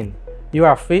X-beam, you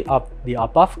are free of the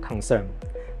above concern.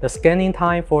 The scanning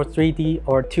time for 3D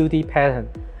or 2D pattern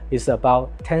is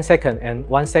about 10 seconds and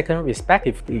 1 second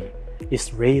respectively.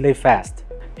 It's really fast.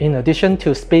 In addition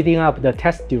to speeding up the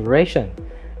test duration,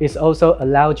 it also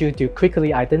allows you to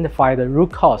quickly identify the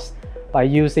root cause by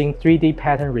using 3D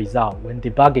pattern result when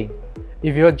debugging.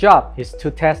 If your job is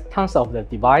to test tons of the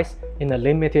device in a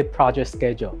limited project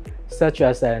schedule, such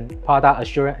as a product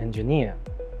assurance engineer,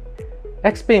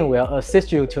 X-beam will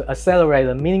assist you to accelerate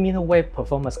the mmWave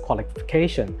performance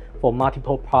qualification for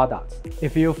multiple products.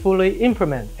 If you fully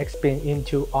implement X-beam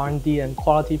into R&D and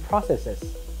quality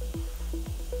processes,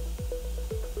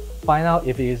 find out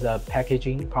if it is a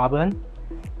packaging problem,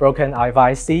 broken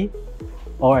IC,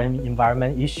 or an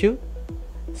environment issue,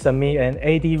 submit an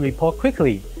AD report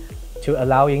quickly to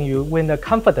allowing you win the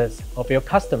confidence of your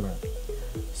customer,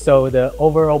 so the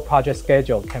overall project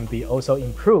schedule can be also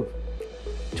improved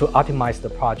to optimize the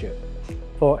project.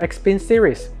 For X-beam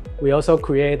series, we also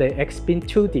create the X-beam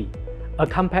 2D, a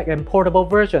compact and portable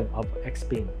version of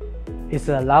X-Beam. It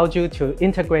allows you to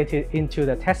integrate it into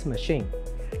the test machine.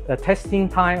 The testing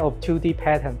time of 2D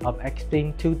pattern of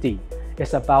X-Beam 2D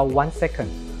is about 1 second,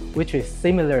 which is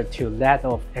similar to that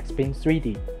of X-Beam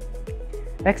 3D.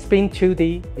 X-Beam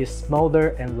 2D is smaller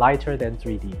and lighter than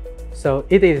 3D, so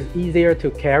it is easier to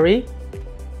carry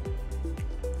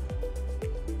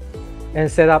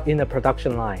and set up in the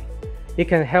production line. It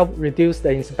can help reduce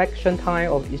the inspection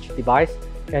time of each device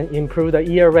and improve the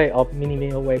yield rate of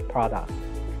mmWave products.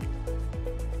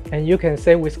 And you can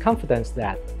say with confidence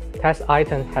that test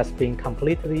item has been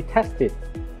completely tested.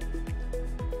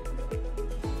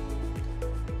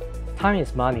 Time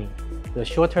is money. The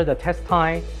shorter the test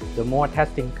time, the more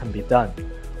testing can be done,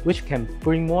 which can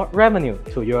bring more revenue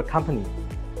to your company.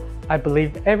 I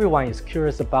believe everyone is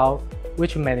curious about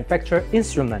which manufacturer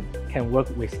instrument can work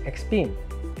with X-Beam.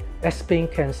 X-Beam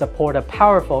can support a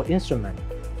powerful instrument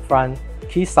from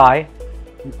Keysight,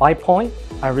 LightPoint,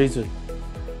 and Reason.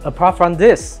 Apart from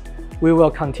this, we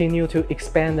will continue to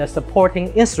expand the supporting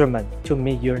instrument to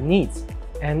meet your needs.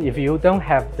 And if you don't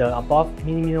have the above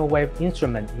mmWave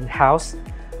instrument in-house,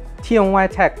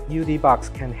 TMYTEK UD box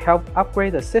can help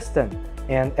upgrade the system,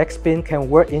 and X-Beam can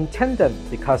work in tandem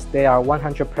because they are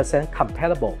 100%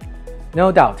 compatible.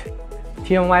 No doubt,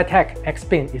 TMYTEK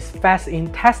X-Beam is fast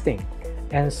in testing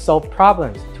and solve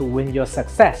problems to win your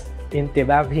success in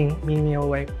developing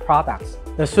mmWave products.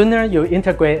 The sooner you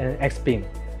integrate an X-Beam,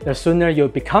 the sooner you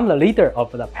become the leader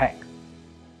of the pack.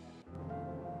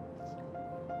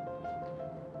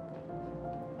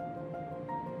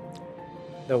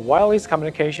 The wireless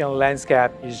communication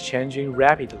landscape is changing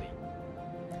rapidly,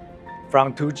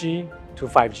 from 2G to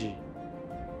 5G,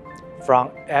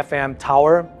 from FM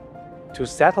tower to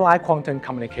satellite quantum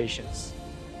communications.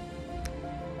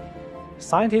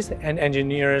 Scientists and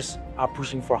engineers are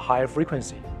pushing for higher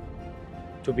frequency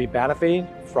to be benefit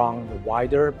from the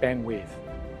wider bandwidth.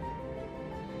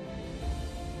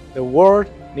 The world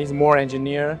needs more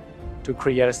engineers to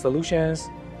create solutions,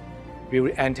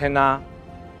 build antenna,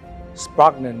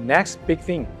 spark the next big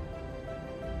thing.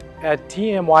 At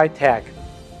TMYTEK,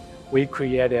 we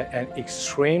created an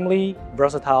extremely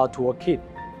versatile toolkit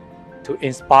to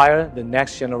inspire the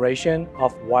next generation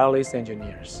of wireless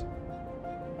engineers.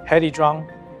 Hedy Chuang,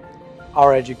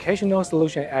 our educational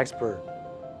solution expert,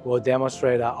 will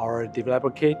demonstrate our developer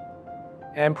kit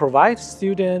and provide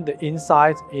students the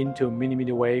insights into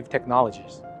mmWave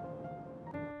technologies.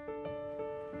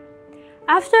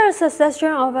 After a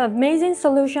succession of amazing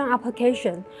solution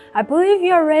applications, I believe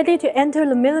you are ready to enter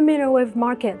the mmWave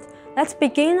market. Let's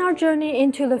begin our journey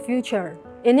into the future.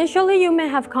 Initially, you may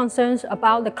have concerns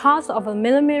about the cost of a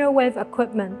mmWave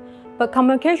equipment, but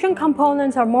communication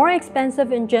components are more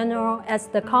expensive in general as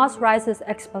the cost rises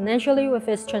exponentially with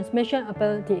its transmission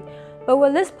ability. But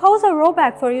will this pose a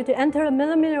rollback for you to enter the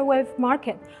mmWave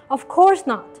market? Of course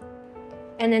not.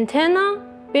 An antenna,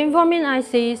 beamforming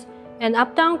ICs, an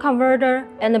up-down converter,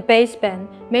 and a baseband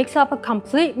makes up a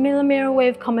complete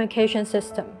mmWave communication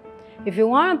system. If you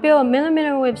want to build a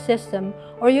mmWave system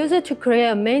or use it to create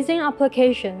amazing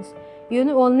applications, you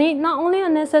will need not only the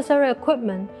necessary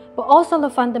equipment, but also the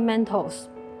fundamentals.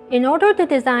 In order to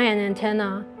design an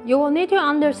antenna, you will need to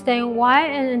understand why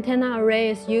an antenna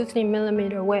array is used in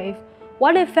mmWave,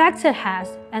 what effects it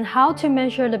has, and how to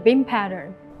measure the beam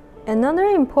pattern. Another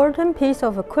important piece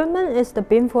of equipment is the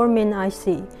beamforming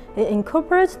IC. It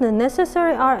incorporates the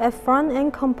necessary RF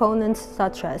front-end components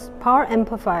such as power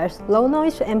amplifiers,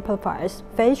 low-noise amplifiers,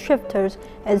 phase shifters,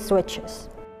 and switches.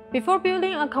 Before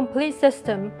building a complete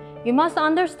system, you must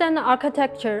understand the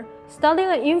architecture, study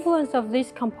the influence of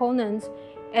these components,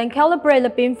 and calibrate the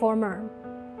beamformer.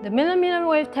 The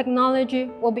mmWave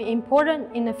technology will be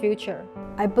important in the future.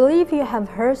 I believe you have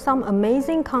heard some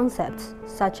amazing concepts,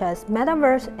 such as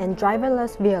metaverse and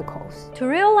driverless vehicles. To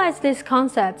realize these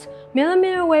concepts,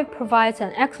 mmWave provides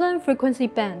an excellent frequency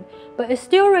band, but it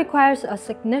still requires a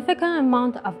significant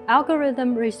amount of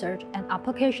algorithm research and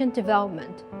application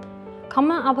development.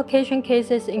 Common application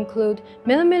cases include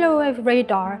mmWave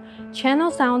radar, channel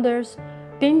sounders,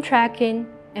 beam tracking,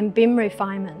 and beam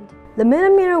refinement. The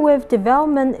mmWave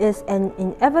development is an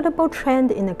inevitable trend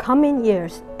in the coming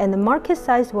years, and the market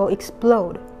size will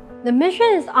explode. The mission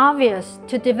is obvious: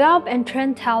 to develop and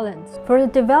train talents. For the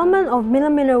development of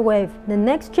mmWave, the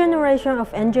next generation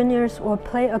of engineers will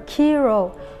play a key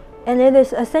role, and it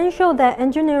is essential that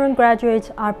engineering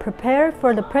graduates are prepared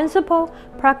for the principle,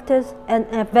 practice, and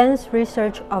advanced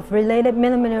research of related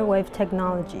mmWave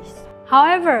technologies.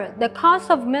 However, the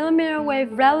cost of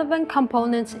mmWave relevant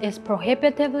components is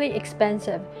prohibitively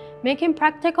expensive, making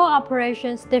practical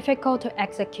operations difficult to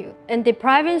execute and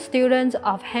depriving students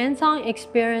of hands-on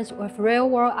experience with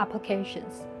real-world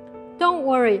applications. Don't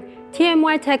worry,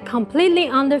 TMYTEK completely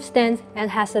understands and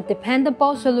has a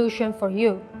dependable solution for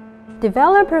you.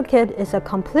 Developer Kit is a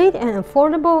complete and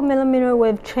affordable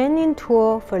mmWave training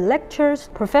tool for lecturers,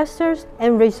 professors,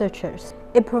 and researchers.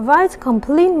 It provides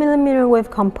complete mmWave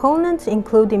components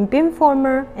including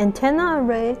beamformer, antenna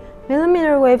array,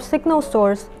 mmWave signal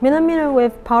source,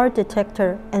 mmWave power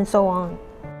detector, and so on.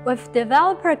 With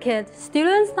Developer Kit,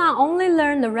 students not only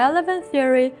learn the relevant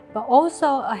theory, but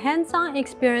also a hands-on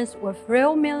experience with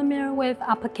real mmWave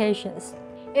applications.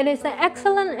 It is an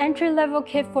excellent entry-level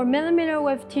kit for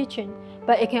mmWave teaching,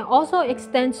 but it can also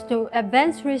extend to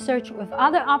advanced research with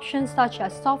other options such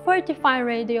as software-defined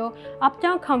radio,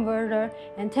 up-down converter,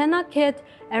 antenna kit,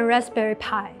 and Raspberry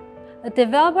Pi. The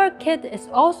Developer Kit is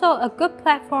also a good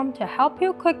platform to help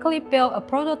you quickly build a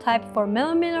prototype for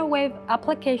mmWave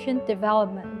application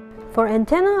development. For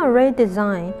antenna array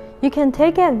design, you can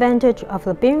take advantage of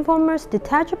the beamformer's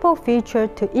detachable feature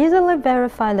to easily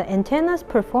verify the antenna's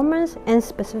performance and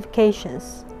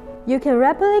specifications. You can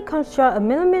rapidly construct a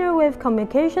mmWave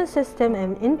communication system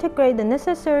and integrate the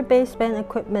necessary baseband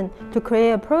equipment to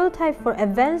create a prototype for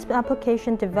advanced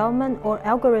application development or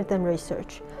algorithm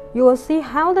research. You will see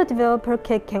how the Developer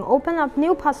Kit can open up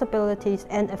new possibilities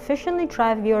and efficiently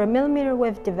drive your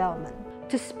mmWave development.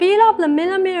 To speed up the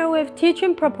mmWave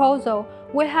teaching proposal,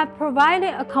 we have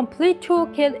provided a complete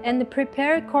toolkit and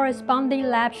prepared corresponding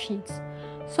lab sheets.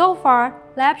 So far,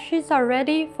 lab sheets are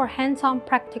ready for hands-on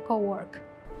practical work.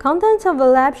 Contents of the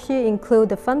lab sheet include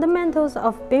the fundamentals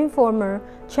of beamformer,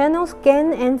 channels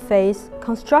gain and phase,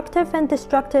 constructive and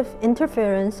destructive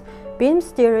interference, beam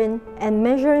steering, and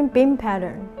measuring beam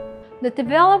pattern. The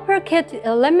Developer Kit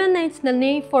eliminates the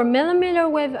need for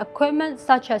mmWave equipment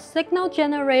such as signal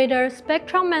generator,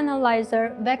 spectrum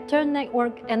analyzer, vector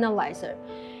network analyzer.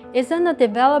 Isn't the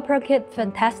Developer Kit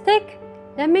fantastic?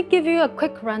 Let me give you a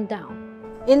quick rundown.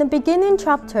 In the beginning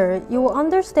chapter, you will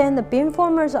understand the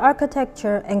beamformer's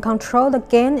architecture and control the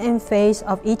gain and phase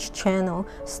of each channel,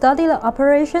 study the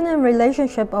operation and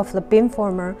relationship of the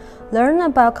beamformer, learn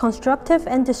about constructive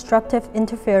and destructive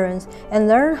interference, and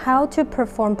learn how to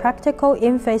perform practical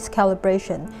in-phase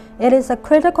calibration. It is a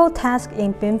critical task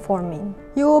in beamforming.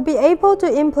 You will be able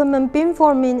to implement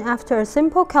beamforming after a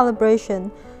simple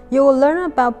calibration. You will learn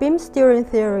about beam steering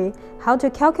theory, how to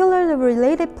calculate the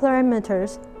related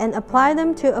parameters and apply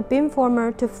them to a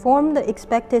beamformer to form the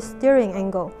expected steering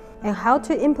angle, and how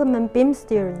to implement beam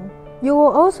steering. You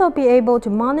will also be able to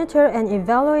monitor and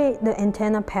evaluate the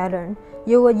antenna pattern.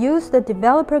 You will use the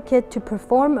Developer Kit to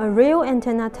perform a real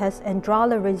antenna test and draw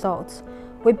the results.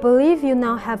 We believe you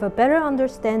now have a better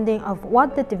understanding of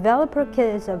what the Developer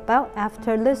Kit is about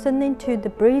after listening to the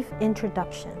brief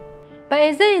introduction. But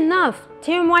is it enough?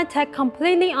 TMYTEK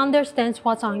completely understands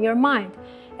what's on your mind,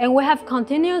 and we have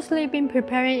continuously been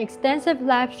preparing extensive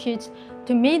lab sheets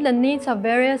to meet the needs of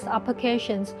various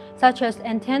applications such as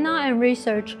antenna and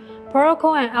research,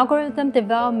 protocol and algorithm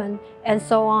development, and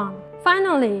so on.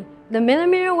 Finally, the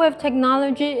mmWave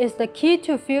technology is the key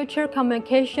to future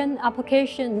communication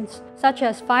applications such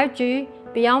as 5G,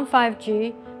 beyond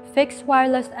 5G, fixed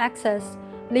wireless access,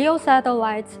 LEO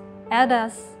satellites,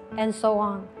 ADAS, and so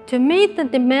on. To meet the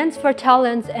demands for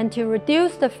talents and to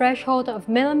reduce the threshold of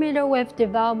mmWave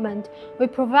development, we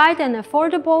provide an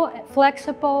affordable,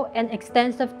 flexible, and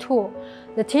extensive tool,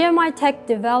 the TMYTEK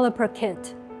Developer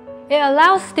Kit. It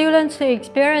allows students to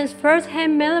experience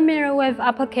first-hand mmWave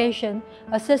application,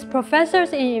 assist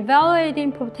professors in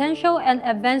evaluating potential and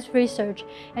advanced research,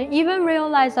 and even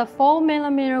realize a full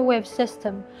mmWave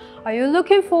system. Are you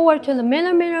looking forward to the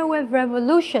mmWave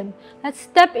revolution? Let's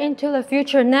step into the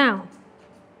future now.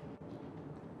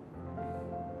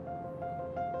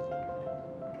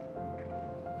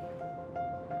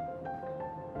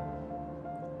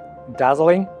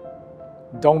 Dazzling?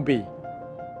 Don't be.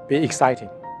 Be exciting.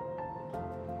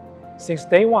 Since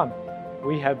day one,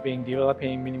 we have been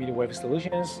developing mmWave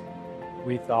solutions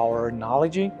with our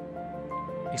knowledge,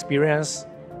 experience,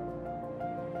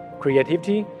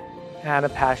 creativity, and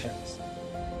passions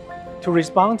to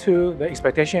respond to the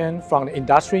expectation from the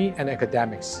industry and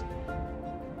academics.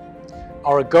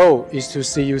 Our goal is to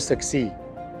see you succeed.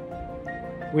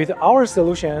 With our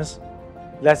solutions,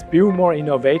 let's build more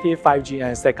innovative 5G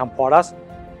and SATCOM products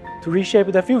to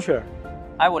reshape the future.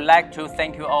 I would like to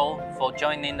thank you all for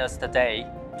joining us today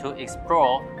to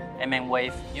explore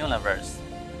mmWave universe.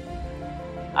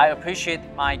 I appreciate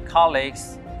my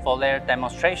colleagues for their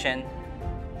demonstration.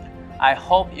 I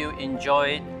hope you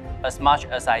enjoyed as much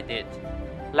as I did.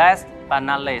 Last but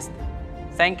not least,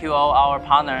 thank you all our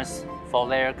partners for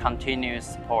their continuous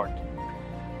support.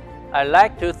 I'd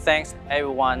like to thank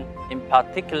everyone, in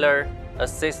particular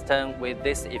assisting with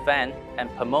this event and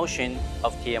promotion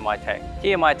of TMYTEK.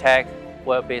 TMYTEK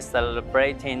will be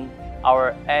celebrating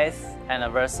our 8th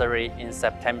anniversary in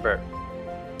September.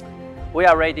 We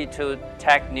are ready to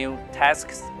take new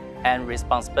tasks and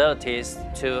responsibilities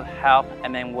to help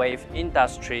mmWave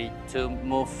industry to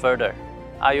move further.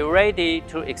 Are you ready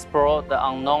to explore the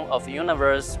unknown of the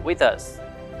universe with us?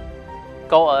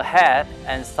 Go ahead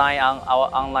and sign on our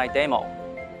online demo.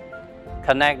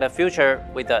 Connect the future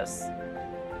with us.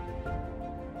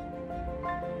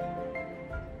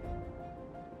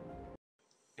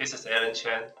 This is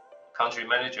Chen, Country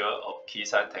Manager of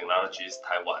Keysight Technologies,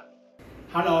 Taiwan.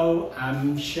 Hello,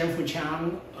 I'm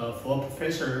Chang, a full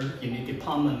professor in the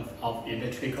Department of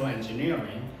Electrical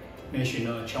Engineering,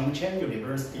 National Chuang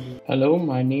University. Hello,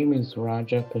 my name is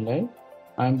Raja Pillai.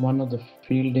 I'm one of the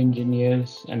field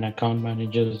engineers and account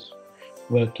managers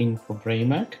working for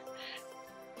Braymac.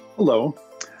 Hello,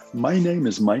 my name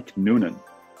is Mike Noonan.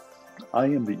 I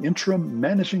am the interim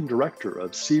managing director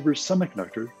of Sievers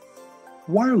Semiconductor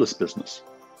wireless business.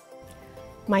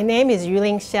 My name is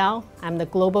Yuling Xiao. I'm the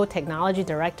Global Technology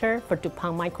Director for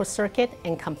DuPont Microcircuit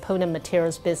and Component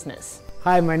Materials Business.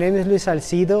 Hi, my name is Luis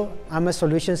Alcido. I'm a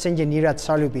Solutions Engineer at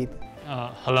Solubit.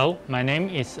 Hello, my name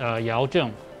is Yao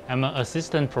Zheng. I'm an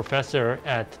Assistant Professor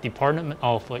at Department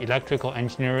of Electrical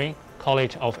Engineering,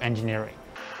 College of Engineering.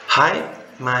 Hi,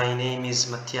 my name is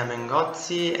Mattia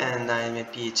Mengozzi and I'm a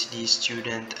PhD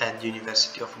student at the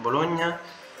University of Bologna.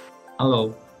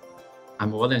 Hello,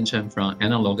 I'm Chen from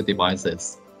Analog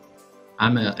Devices.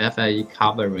 I'm a FAE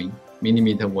covering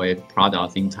mmWave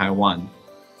products in Taiwan.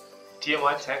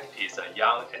 TMYTEK is a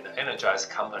young and energized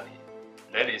company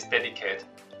that is dedicated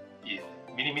in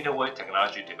mmWave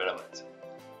technology development.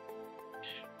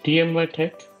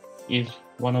 TMYTEK is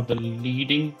one of the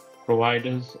leading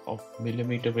providers of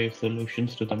mmWave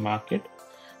solutions to the market.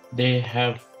 They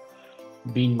have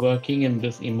been working in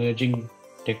this emerging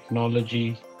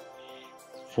technology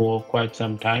for quite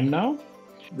some time now.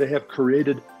 They have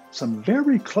created some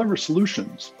very clever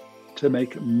solutions to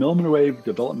make mmWave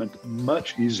development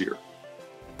much easier.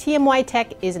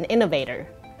 TMYTEK is an innovator.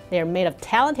 They are made of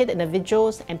talented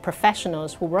individuals and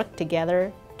professionals who work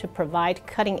together to provide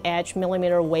cutting-edge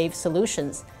millimeter wave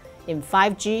solutions in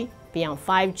 5G, beyond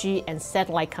 5G, and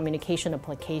satellite communication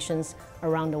applications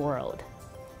around the world.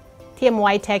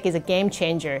 TMYTEK is a game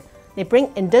changer. They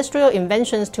bring industrial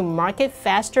inventions to market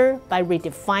faster by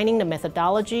redefining the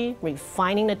methodology,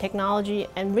 refining the technology,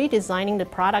 and redesigning the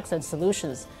products and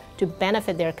solutions to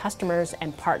benefit their customers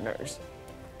and partners.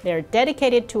 They are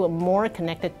dedicated to a more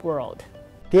connected world.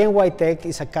 TMYTEK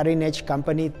is a cutting-edge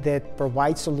company that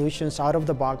provides solutions out of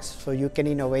the box so you can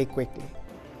innovate quickly.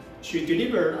 She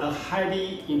delivered a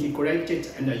highly integrated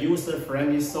and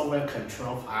user-friendly software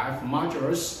control of RF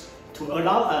modules to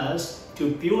allow us to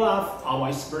build up our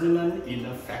experiment in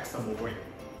a flexible way.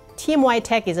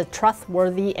 TMYTEK is a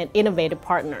trustworthy and innovative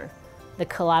partner. The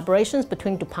collaborations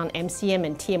between DuPont MCM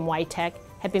and TMYTEK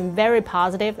have been very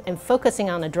positive and focusing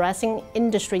on addressing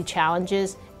industry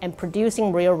challenges and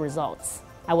producing real results.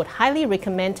 I would highly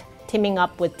recommend teaming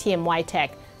up with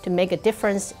TMYTEK to make a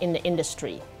difference in the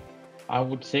industry. I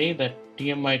would say that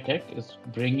TMYTEK is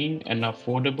bringing an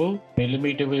affordable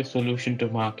mmWave solution to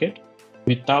market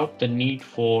without the need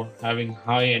for having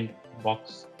high-end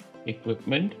box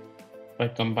equipment by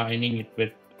combining it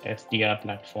with SDR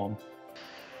platform.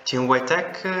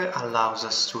 TMYTEK allows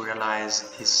us to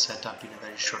realize this setup in a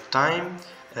very short time.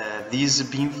 This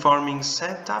beamforming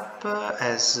setup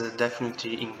has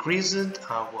definitely increased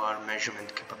our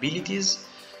measurement capabilities.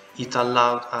 It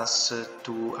allowed us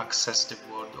to access the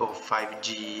world of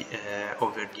 5G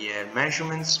over-the-air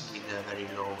measurements with a very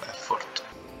low effort.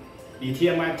 The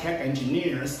TMYTEK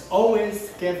engineers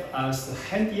always give us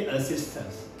handy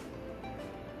assistance.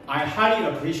 I highly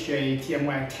appreciate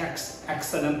TMYTEK's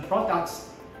excellent products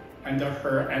and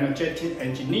her energetic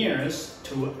engineers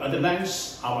to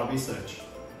advance our research.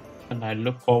 And I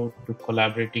look forward to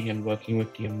collaborating and working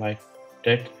with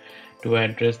TMYTEK to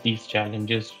address these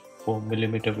challenges for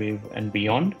mmWave and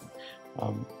beyond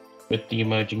with the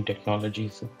emerging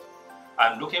technologies.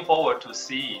 I'm looking forward to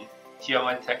seeing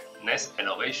TMYTEK's next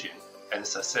innovation and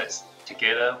success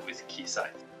together with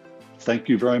Keysight. Thank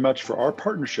you very much for our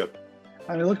partnership,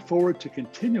 and I look forward to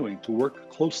continuing to work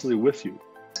closely with you.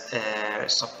 A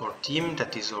support team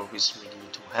that is always ready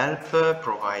to help,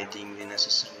 providing the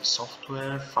necessary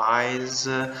software, files,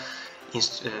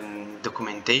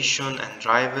 documentation and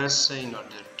drivers in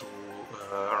order to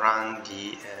run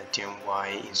the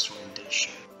TMY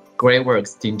instrumentation. Great work,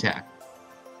 TMYTEK.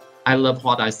 I love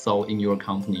what I saw in your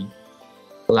company.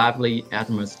 lively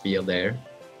atmosphere there,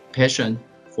 passion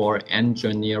for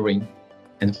engineering,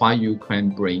 and what you can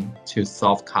bring to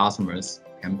solve customers'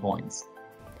 pain points.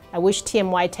 I wish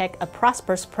TMYTEK a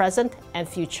prosperous present and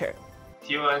future.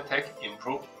 TMYTEK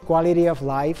improve quality of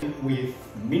life with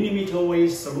mmWave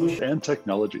solution and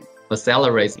technology.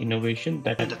 Accelerates innovation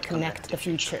that connect the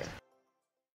future.